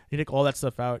out, you take all that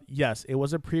stuff out, yes, it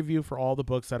was a preview for all the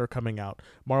books that are coming out.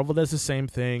 Marvel does the same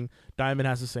thing. Diamond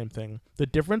has the same thing. The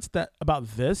difference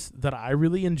about this that I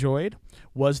really enjoyed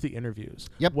was the interviews.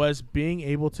 Yep. Was being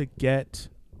able to get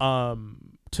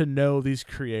to know these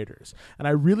creators. And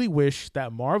I really wish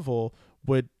that Marvel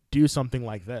would do something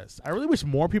like this. I really wish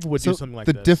more people would do something like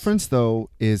this. The difference, though,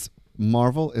 is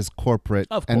Marvel is corporate,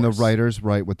 and the writers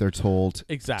write what they're told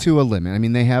to a limit. I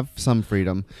mean, they have some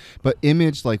freedom, but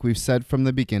Image, like we've said from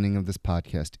the beginning of this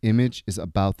podcast, Image is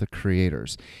about the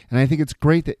creators. And I think it's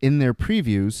great that in their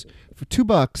previews, for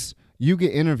 $2, you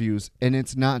get interviews, and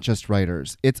it's not just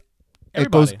writers. It's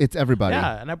everybody.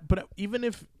 Yeah, but even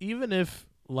if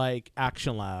like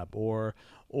Action Lab or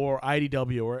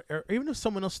IDW or even if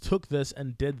someone else took this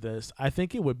and did this, I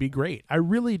think it would be great. I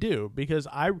really do, because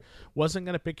I wasn't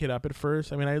going to pick it up at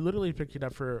first. I mean, I literally picked it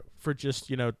up for just,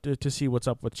 to see what's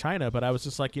up with China, but I was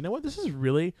just like, you know what, this is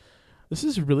really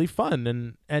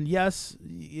fun. And yes,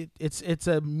 it's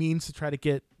a means to try to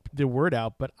get the word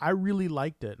out, but I really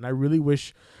liked it. And I really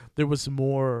wish there was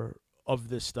more of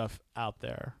this stuff out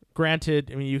there. Granted,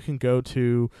 I mean, you can go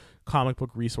to comic book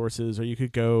resources, or you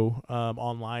could go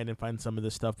online and find some of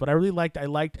this stuff. But I really liked.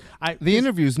 The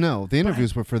interviews. No, the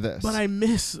interviews were for this. But I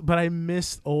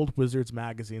miss old Wizards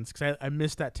magazines, because I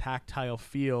miss that tactile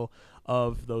feel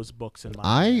of those books in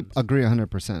my hands. Agree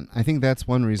 100%. I think that's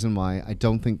one reason why I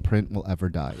don't think print will ever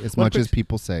die, as much as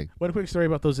people say. One quick story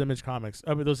about those Image comics.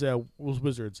 I mean, those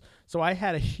Wizards. So I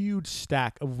had a huge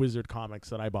stack of Wizard comics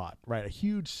that I bought. Right, a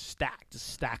huge stack, just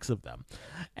stacks of them,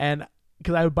 and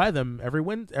because I would buy them every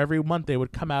month, they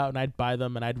would come out, and I'd buy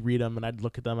them, and I'd read them, and I'd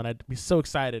look at them, and I'd be so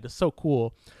excited. It's so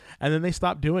cool. And then they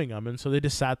stopped doing them, and so they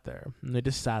just sat there, and they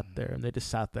just sat there, and they just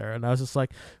sat there. And I was just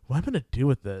like, what am I going to do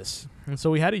with this? And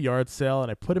so we had a yard sale, and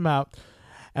I put them out,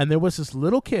 and there was this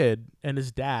little kid and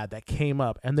his dad that came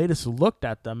up, and they just looked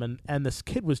at them, and this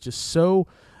kid was just so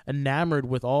enamored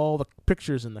with all the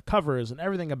pictures and the covers and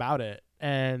everything about it.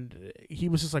 and he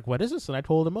was just like, "What is this?" And I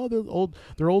told him, "Oh,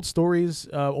 they're old stories,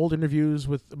 old interviews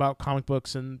about comic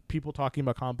books and people talking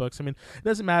about comic books. I mean, it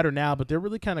doesn't matter now, but they're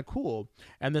really kind of cool."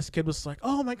 And this kid was like,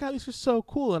 "Oh my god, these are so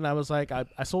cool!" And I was like,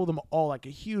 I sold them all like a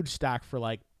huge stack for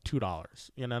like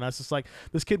 $2, and I was just like,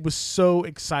 this kid was so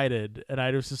excited, and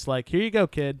I was just like, "Here you go,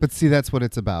 kid." But see, that's what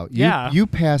it's about. Yeah. You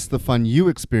pass the fun you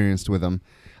experienced with them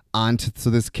on so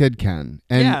this kid can.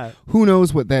 And Yeah. who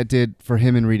knows what that did for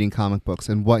him in reading comic books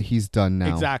and what he's done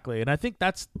now. Exactly. And I think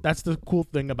that's the cool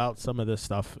thing about some of this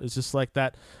stuff. It's just like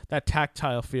that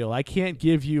tactile feel. I can't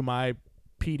give you my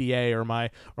PDA or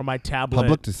my tablet.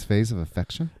 Public displays of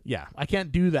affection? Yeah. I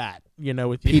can't do that,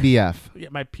 with you. PDF. Yeah,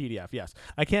 my PDF, yes.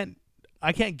 I can't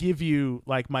give you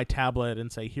like my tablet and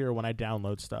say here when I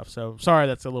download stuff. So sorry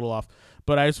that's a little off.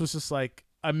 But I was just like,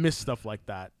 I miss stuff like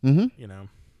that. Mm-hmm.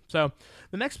 So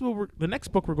the next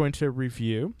book we're going to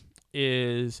review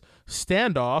is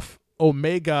Standoff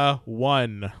Omega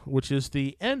 1, which is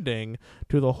the ending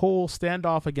to the whole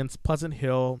Standoff against Pleasant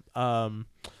Hill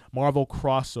Marvel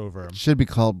crossover. Should be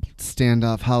called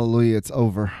Standoff Hallelujah, It's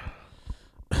Over.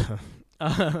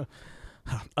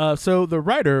 So the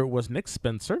writer was Nick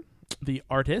Spencer. The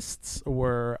artists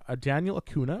were Daniel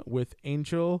Acuna with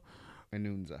Angel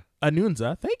Anunza.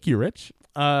 Thank you, Rich.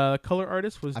 Color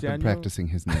artist was I've Daniel. been practicing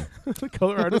his name. The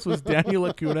color artist was Daniel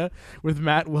Acuna with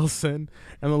Matt Wilson,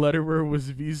 and the letterer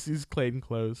was VC's Clayton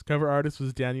Close. Cover artist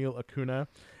was Daniel Acuna,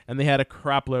 and they had a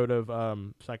crap load of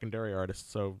secondary artists,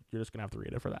 so you're just gonna have to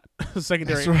read it for that.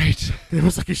 Secondary. That's right. There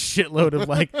was like a shitload of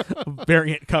like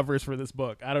variant covers for this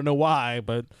book. I don't know why,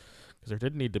 but because there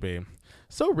didn't need to be.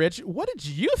 So, Rich, what did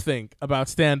you think about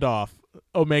Standoff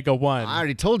Omega 1? I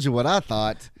already told you what I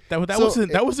thought. That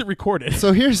wasn't recorded.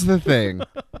 So here's the thing.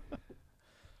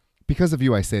 Because of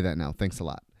you, I say that now. Thanks a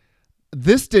lot.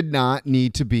 This did not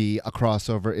need to be a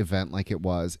crossover event like it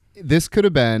was. This could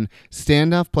have been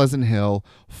Standoff Pleasant Hill,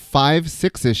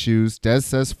 5-6 issues. Des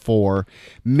says 4.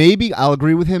 Maybe I'll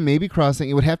agree with him. Maybe crossing.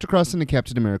 It would have to cross into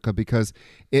Captain America because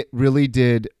it really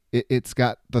did. It's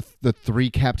got the 3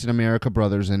 Captain America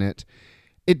brothers in it.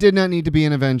 It did not need to be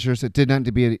in Avengers. It did not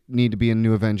need to be in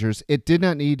New Avengers. It did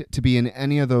not need to be in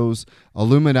any of those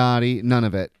Illuminati, none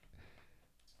of it.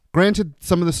 Granted,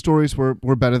 some of the stories were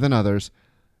better than others,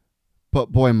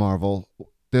 but boy, Marvel,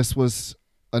 this was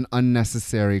an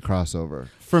unnecessary crossover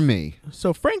for me.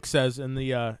 So Frank says in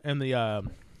the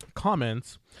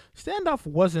comments, Standoff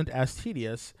wasn't as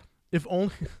tedious if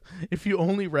you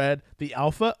only read the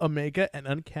Alpha, Omega, and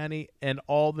Uncanny and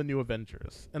all the New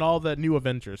Avengers and all the New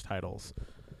Avengers titles.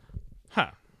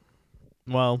 Huh.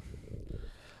 Well,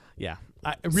 yeah.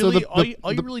 You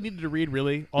really needed to read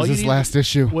this last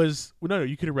issue was no.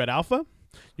 You could have read Alpha,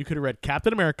 you could have read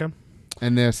Captain America,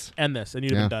 and this, and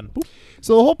you'd have been done. Boop.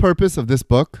 So the whole purpose of this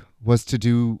book was to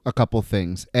do a couple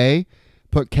things. A,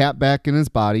 put Cap back in his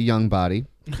body, young body,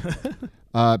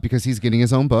 because he's getting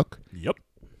his own book. Yep.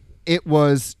 It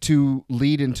was to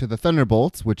lead into the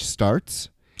Thunderbolts, which starts.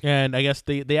 And I guess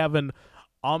they have an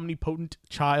omnipotent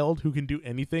child who can do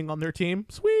anything on their team.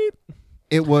 Sweet.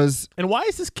 It was. And why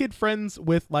is this kid friends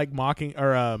with like Mocking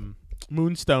or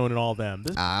Moonstone and all them?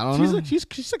 I don't know.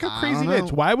 She's like a crazy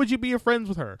bitch. Why would you be friends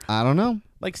with her? I don't know.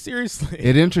 Like seriously.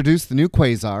 It introduced the new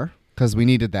Quasar because we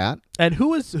needed that. And who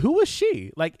was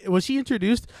she? Like, was she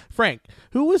introduced? Frank,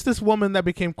 who was this woman that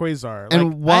became Quasar?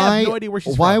 And like, I have no idea where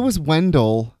she's why from. was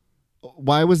Wendell?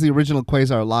 Why was the original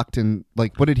Quasar locked in?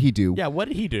 Like, what did he do? Yeah, what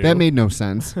did he do? That made no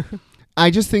sense. I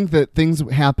just think that things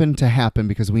happened to happen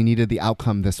because we needed the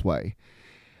outcome this way.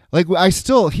 Like, Des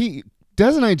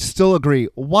and I still agree.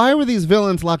 Why were these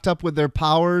villains locked up with their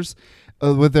powers,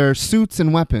 with their suits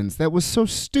and weapons? That was so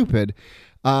stupid.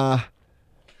 Oh,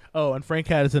 and Frank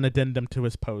has an addendum to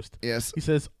his post. Yes. He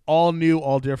says, all new,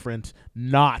 all different,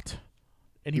 not.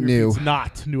 And he repeats,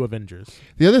 not New Avengers.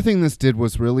 The other thing this did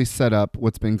was really set up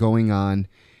what's been going on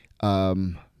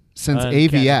since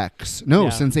AVX.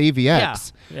 No, since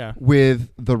AVX. Yeah.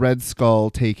 With the Red Skull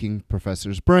taking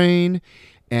Professor's brain,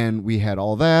 and we had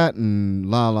all that,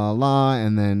 and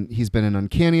and then he's been in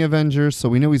Uncanny Avengers, so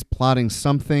we know he's plotting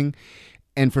something.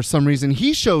 And for some reason,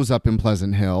 he shows up in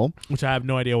Pleasant Hill. Which I have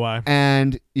no idea why.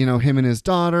 And, him and his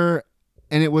daughter,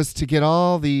 and it was to get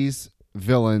all these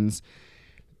villains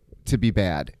to be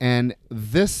bad. And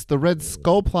the Red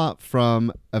Skull plot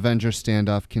from Avengers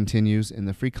Standoff continues in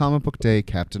the Free Comic Book Day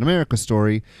Captain America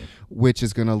story, which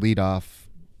is going to lead off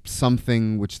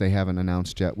something which they haven't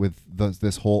announced yet with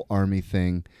this whole army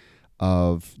thing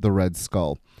of the Red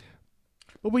Skull.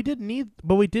 But we didn't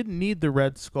need the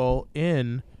Red Skull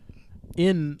in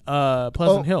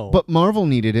Pleasant Hill. But Marvel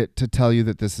needed it to tell you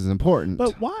that this is important.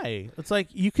 But why? It's like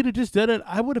you could have just done it.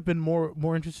 I would have been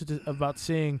more interested about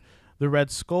seeing the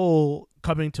Red Skull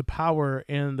coming to power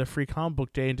in the Free Comic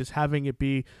Book Day and just having it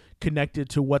be connected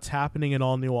to what's happening in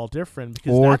All New, All Different.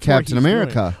 Because Or that's what Captain he's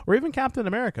America. doing. Or even Captain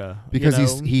America.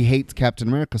 Because he hates Captain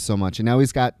America so much. And now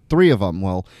he's got 3 of them.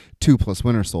 Well, 2 plus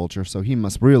Winter Soldier. So he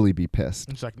must really be pissed.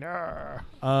 It's like, nah.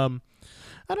 I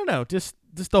don't know. Just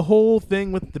the whole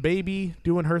thing with the baby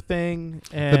doing her thing.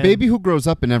 And The baby who grows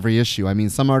up in every issue. I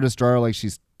mean, some artists draw her like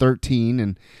she's 13.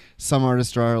 And some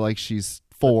artists draw her like she's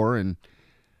 4. And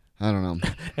I don't know.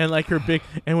 And like her big,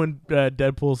 and when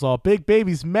Deadpool's all, big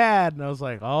baby's mad, and I was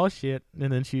like, oh shit.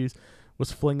 And then she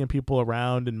was flinging people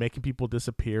around and making people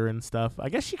disappear and stuff. I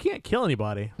guess she can't kill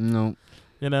anybody, No.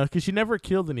 because she never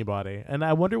killed anybody. And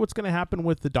I wonder what's going to happen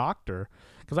with the Doctor,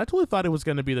 because I totally thought it was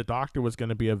going to be the Doctor was going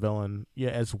to be a villain,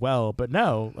 as well, but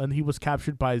no. And he was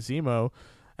captured by Zemo,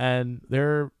 and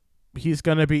he's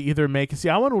going to be either making. See,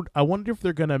 I wonder if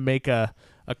they're going to make a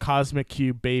Cosmic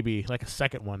Cube baby, like a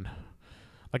second one.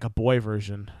 Like a boy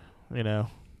version,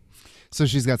 So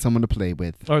she's got someone to play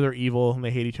with. Or they're evil and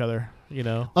they hate each other,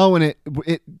 Oh, and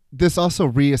this also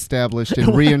reestablished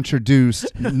and reintroduced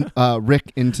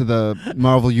Rick into the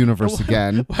Marvel universe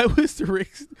again.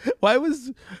 Why was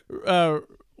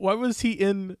he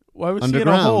in a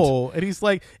Underground. hole? And he's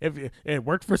like, if it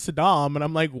worked for Saddam, and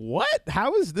I'm like, what?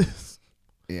 How is this?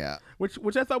 Yeah.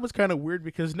 Which I thought was kind of weird,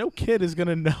 because no kid is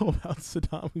gonna know about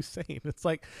Saddam Hussein. It's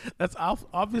like, that's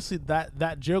obviously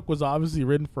that joke was obviously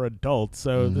written for adults,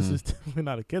 so this is definitely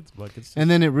not a kid's book. It's just,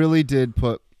 And then it really did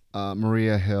put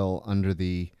Maria Hill under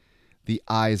the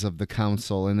eyes of the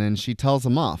council, and then she tells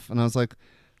him off. And I was like,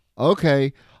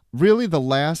 okay, really the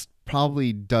last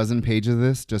probably dozen pages of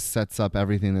this just sets up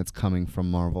everything that's coming from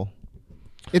Marvel.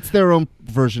 It's their own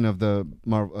version of the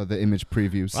image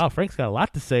previews. wow, Frank's got a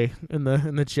lot to say in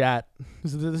the chat.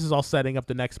 This is all setting up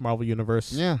the next Marvel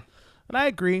universe. Yeah. And I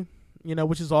agree,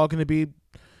 which is all going to be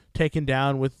taken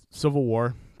down with Civil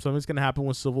War. Something's going to happen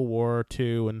with Civil War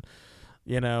 2, and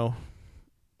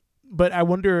but I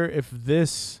wonder if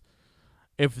this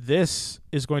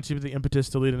is going to be the impetus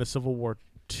to lead into Civil War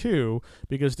 2,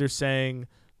 because they're saying,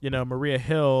 Maria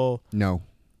Hill. No.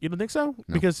 You don't think so?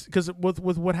 No. Because with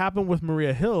what happened with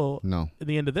Maria Hill No. at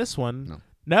the end of this one. No.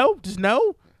 No? Just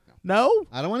no? No?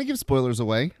 I don't want to give spoilers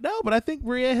away. No, but I think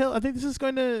Maria Hill, I think this is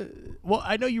going to, well,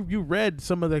 I know you read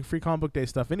some of the Free Comic Book Day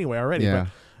stuff anyway already, Yeah.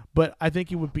 but I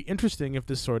think it would be interesting if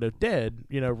this sort of did,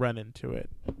 run into it.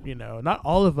 Not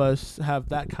all of us have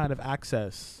that kind of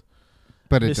access.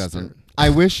 But it Mr. doesn't.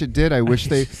 I wish it did. I wish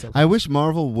So I wish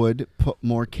Marvel would put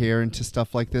more care into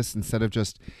stuff like this instead of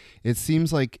just, it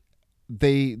seems like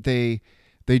they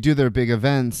do their big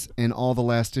events and all the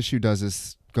last issue does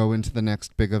is go into the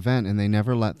next big event, and they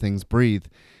never let things breathe.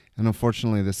 And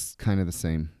unfortunately, this is kind of the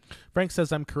same. Frank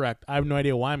says I'm correct. I have no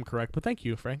idea why I'm correct, but thank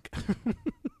you, Frank.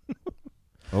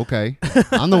 Okay.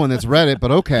 I'm the one that's read it,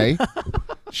 but okay.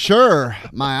 Sure.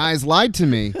 My eyes lied to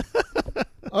me.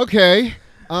 Okay.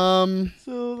 So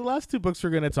the last 2 books we're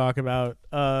going to talk about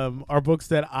are books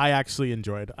that I actually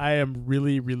enjoyed. I am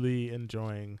really, really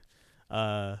enjoying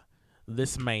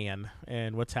this man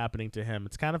and what's happening to him.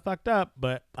 It's kind of fucked up,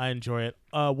 but I enjoy it.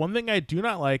 One thing I do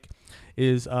not like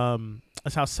is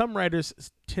how some writers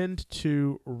tend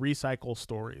to recycle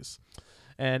stories.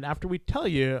 And after we tell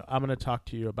you, I'm going to talk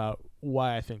to you about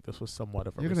why I think this was somewhat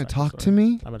of a You're going to recycle talk story. to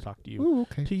me? I'm going to talk to you. Ooh,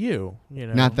 okay. To you.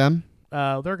 Not them?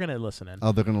 They're going to listen in.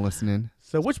 Oh, they're going to listen in.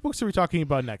 So which books are we talking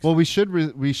about next? Well, we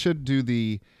should do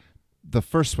the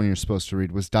first one you're supposed to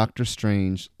read was Doctor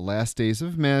Strange, Last Days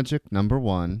of Magic,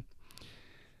 #1.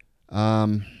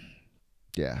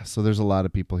 Yeah, so there's a lot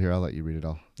of people here. I'll let you read it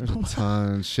all. There's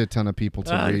a shit ton of people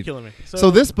to You're read. killing me. So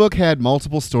this book had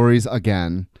multiple stories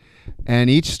again, and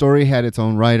each story had its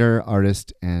own writer,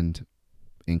 artist, and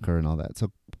inker and all that.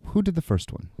 So who did the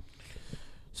first one?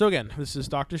 So again, this is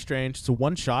Doctor Strange. It's a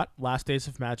one-shot, Last Days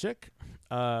of Magic.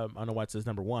 I don't know why it says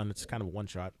 #1. It's kind of a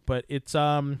one-shot. But it's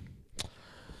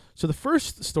so the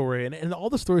first story, and all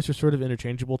the stories are sort of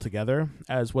interchangeable together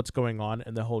as what's going on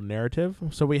in the whole narrative.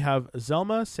 So we have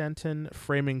Zelma Santin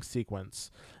framing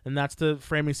sequence, and that's the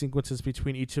framing sequences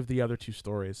between each of the other 2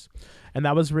 stories. And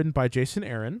that was written by Jason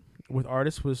Aaron, with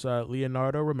artist was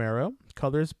Leonardo Romero,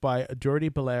 colors by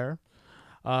Jordi Belair.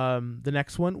 The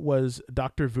next one was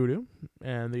Dr. Voodoo,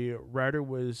 and the writer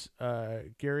was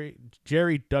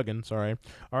Jerry Duggan.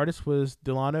 Artist was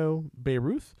Delano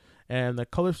Beyruth, and the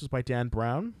colors was by Dan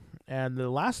Brown. And the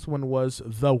last one was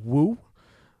The Woo,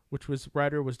 which was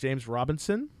writer was James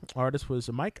Robinson. Artist was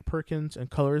Mike Perkins, and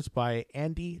colors by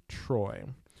Andy Troy.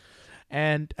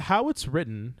 And how it's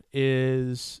written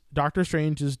is Doctor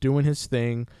Strange is doing his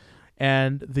thing,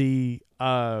 and the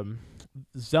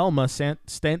Zelma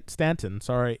Stanton,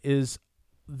 is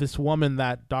this woman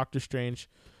that Doctor Strange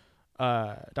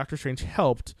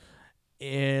helped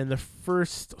in the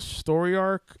first story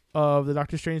arc of the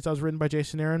Doctor Strange that was written by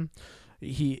Jason Aaron.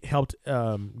 He helped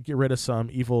get rid of some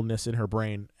evilness in her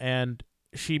brain, and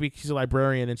she's a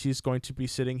librarian, and she's going to be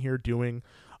sitting here doing,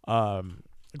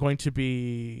 going to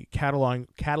be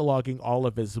cataloging all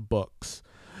of his books.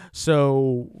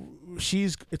 So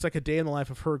it's like a day in the life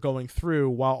of her going through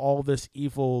while all this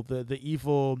evil, the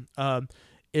evil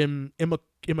Immercurians,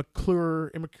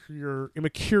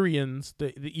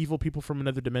 the evil people from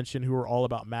another dimension who are all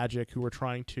about magic, who are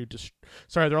trying to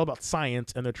they're all about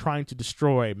science, and they're trying to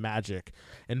destroy magic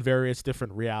in various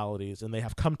different realities, and they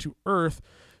have come to Earth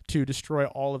to destroy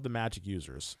all of the magic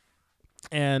users.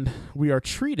 And we are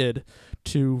treated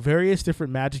to various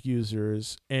different magic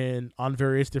users on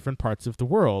various different parts of the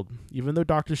world. Even though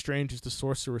Doctor Strange is the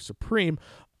Sorcerer Supreme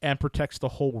and protects the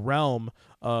whole realm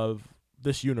of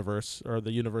this universe, or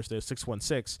the universe that is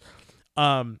 616,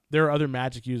 there are other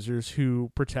magic users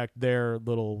who protect their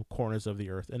little corners of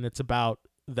the earth. And it's about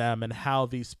them and how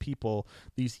these people,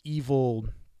 these evil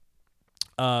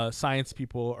science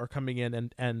people, are coming in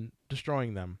and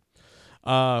destroying them.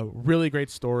 Really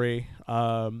great story.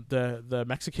 The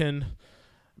Mexican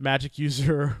magic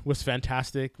user was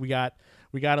fantastic. We got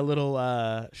a little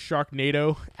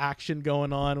Sharknado action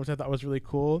going on, which I thought was really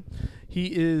cool. He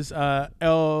is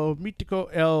El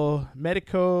Medico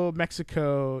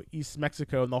Mexico, East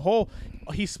Mexico, and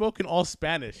he's spoken all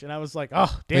Spanish, and I was like,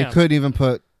 oh damn. They couldn't even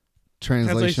put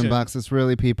translation boxes,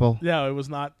 really, people. Yeah, it was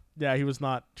not. Yeah, he was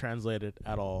not translated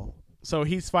at all. So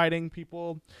he's fighting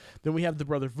people. Then we have the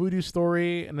Brother Voodoo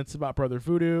story, and it's about Brother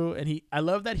Voodoo. And I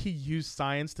love that he used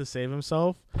science to save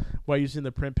himself while using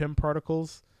the Prim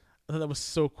particles. I thought that was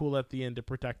so cool at the end to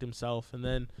protect himself. And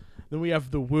then we have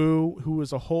the Wu, who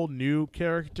is a whole new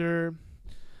character.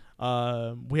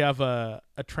 We have a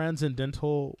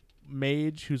transcendental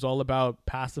mage who's all about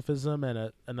pacifism,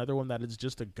 and another one that is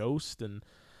just a ghost.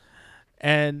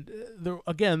 And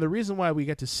the reason why we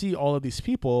get to see all of these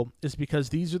people is because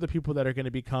these are the people that are going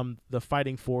to become the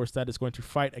fighting force that is going to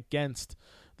fight against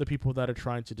the people that are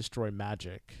trying to destroy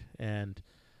magic. And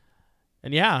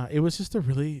yeah, it was just a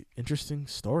really interesting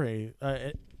story.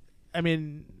 It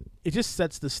just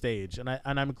sets the stage, and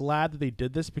I'm glad that they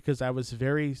did this, because I was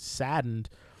very saddened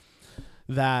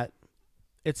that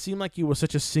it seemed like it was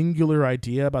such a singular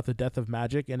idea about the death of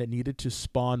magic, and it needed to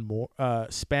span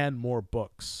more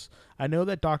books. I know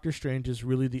that Doctor Strange is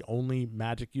really the only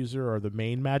magic user, or the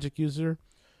main magic user,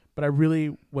 but I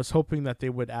really was hoping that they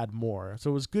would add more.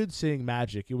 So it was good seeing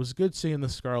magic. It was good seeing the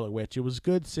Scarlet Witch. It was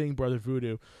good seeing Brother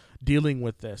Voodoo dealing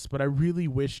with this, but I really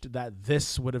wished that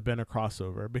this would have been a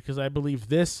crossover, because I believe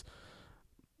this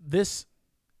is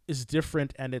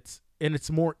different, and it's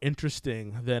more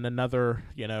interesting than another,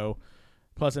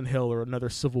 Pleasant Hill or another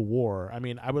Civil War. I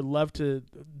mean, I would love to.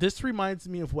 This reminds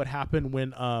me of what happened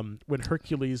when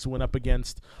Hercules went up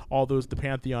against the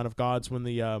pantheon of gods when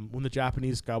the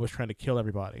Japanese god was trying to kill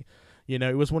everybody.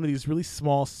 It was one of these really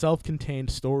small,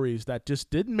 self-contained stories that just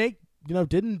didn't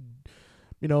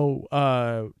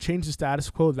change the status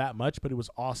quo that much, but it was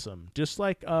awesome. Just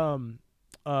like Battle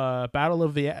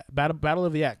of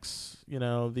the X.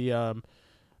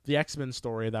 The X-Men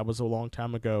story that was a long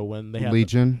time ago when they had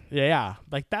Legion. Yeah,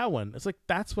 like that one. It's like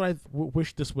that's what I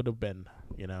wish this would have been.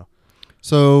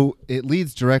 So it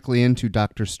leads directly into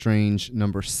Doctor Strange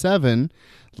number 7,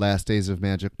 Last Days of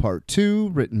Magic Part 2,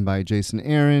 written by Jason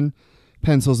Aaron,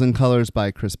 pencils and colors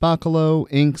by Chris Bacalo,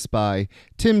 inks by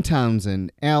Tim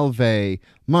Townsend, Al Vey,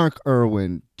 Mark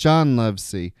Irwin, John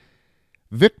Livesey,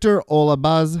 Victor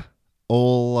Olazaba,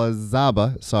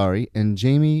 and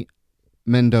Jamie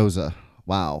Mendoza.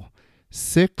 Wow.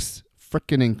 6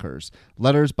 frickin' inkers.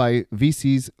 Letters by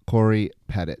VC's Corey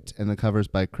Pettit, and the covers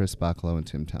by Chris Bacalo and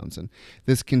Tim Townsend.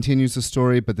 This continues the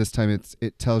story, but this time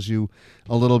it tells you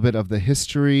a little bit of the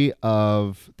history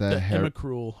of the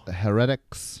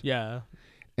heretics. Yeah.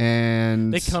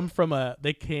 And they came from a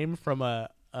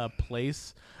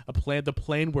place, the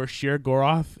plane where Sher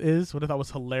Goroth is, what I thought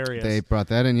was hilarious. They brought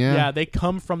that in, yeah. Yeah, they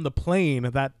come from the plane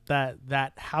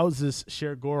that houses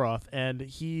Sher Goroth, and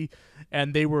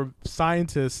they were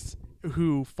scientists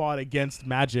who fought against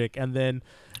magic, and then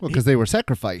because they were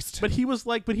sacrificed. But he was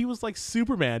like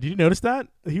Superman. Did you notice that?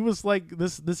 He was like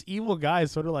this evil guy,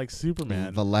 sort of like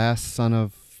Superman, the last son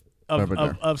of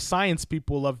science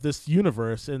people of this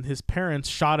universe, and his parents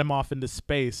shot him off into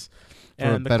space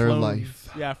for a better life.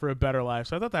 Yeah, for a better life.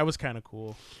 So I thought that was kind of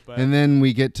cool. But and then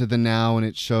we get to the now, and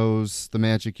it shows the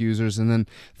magic users, and then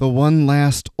the one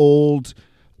last old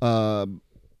Monaco,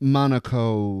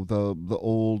 the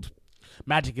old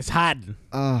magic is hiding.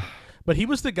 But he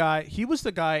was the guy. He was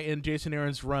the guy in Jason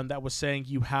Aaron's run that was saying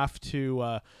you have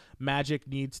to magic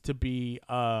needs to be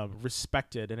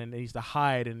respected and it needs to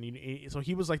hide. And so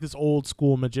he was like this old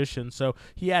school magician. So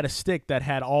he had a stick that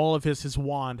had all of his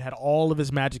wand had all of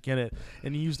his magic in it,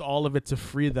 and he used all of it to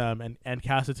free them and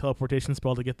cast a teleportation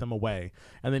spell to get them away.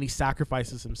 And then he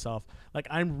sacrifices himself. Like,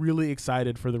 I'm really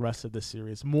excited for the rest of this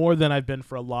series, more than I've been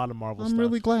for a lot of Marvel stuff. I'm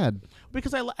really glad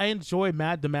because I enjoy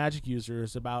the magic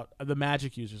users.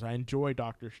 I enjoy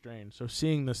Doctor Strange. So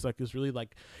seeing this like is really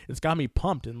like, it's got me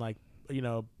pumped, and like, you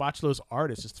know, Botchlo's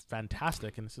art is just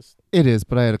fantastic, and it's just. It is,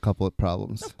 but I had a couple of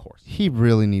problems. Of course, he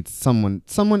really needs someone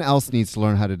else needs to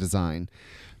learn how to design.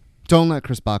 Don't let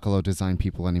Chris Bachalo design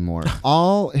people anymore.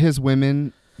 All his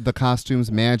women, the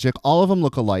costumes, magic, all of them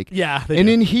look alike. Yeah, and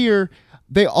in here,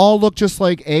 they all look just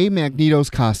like Magneto's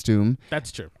costume.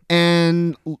 That's true.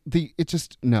 And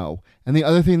no. And the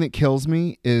other thing that kills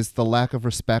me is the lack of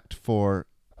respect for.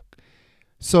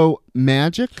 So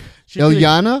magic,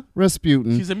 Ilyana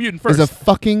Rasputin, she's a mutant first. Is a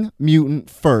fucking mutant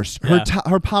first. Yeah.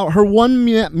 Her power, her one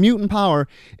mutant power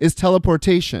is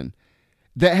teleportation.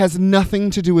 That has nothing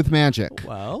to do with magic.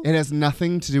 Well, it has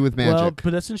nothing to do with magic. Well,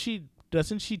 but doesn't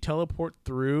she teleport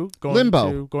through going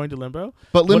to limbo?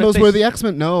 But limbo's where the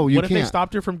X-Men. No, you can't. What if they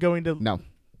stopped her from going to? No,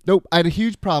 nope. I had a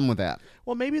huge problem with that.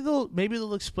 Well, maybe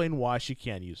they'll explain why she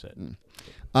can't use it.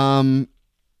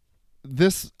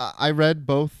 This I read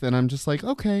both, and I'm just like,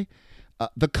 okay.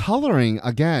 The coloring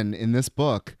again in this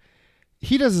book,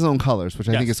 he does his own colors, which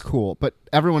I think is cool. But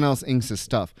everyone else inks his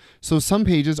stuff. So some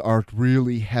pages are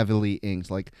really heavily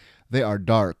inked, like they are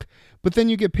dark. But then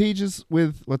you get pages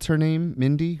with what's her name,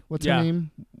 Mindy? What's her name?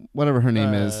 Whatever her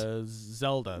name is.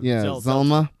 Zelda. Yeah,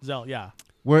 Zelma. Yeah.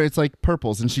 Where it's like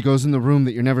purples, and she goes in the room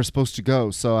that you're never supposed to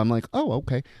go. So I'm like, oh,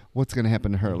 okay, what's gonna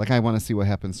happen to her? Like I want to see what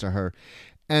happens to her.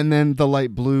 And then the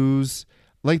light blues,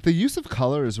 like the use of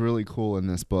color is really cool in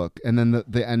this book. And then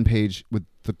the end page with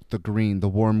the green, the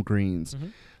warm greens.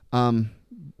 Mm-hmm.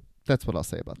 That's what I'll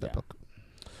say about that book.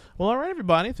 Well, all right,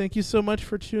 everybody. Thank you so much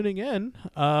for tuning in.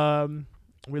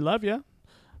 We love you.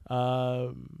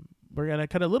 We're going to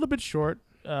cut a little bit short,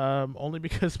 only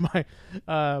because I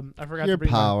forgot to bring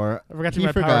power. I forgot to he bring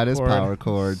my forgot power his cord. power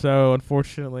cord. So,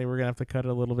 unfortunately, we're going to have to cut it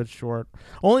a little bit short.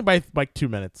 Only by like 2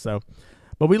 minutes, so...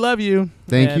 But we love you.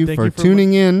 Thank you for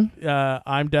tuning in.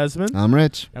 I'm Desmond. I'm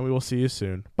Rich. And we will see you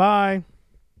soon. Bye.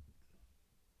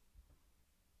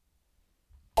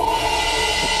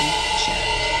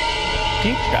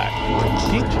 Geek Chat.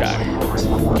 Geek Chat.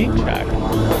 Geek Chat.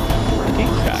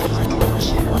 Geek Chat. Geek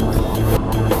Chat.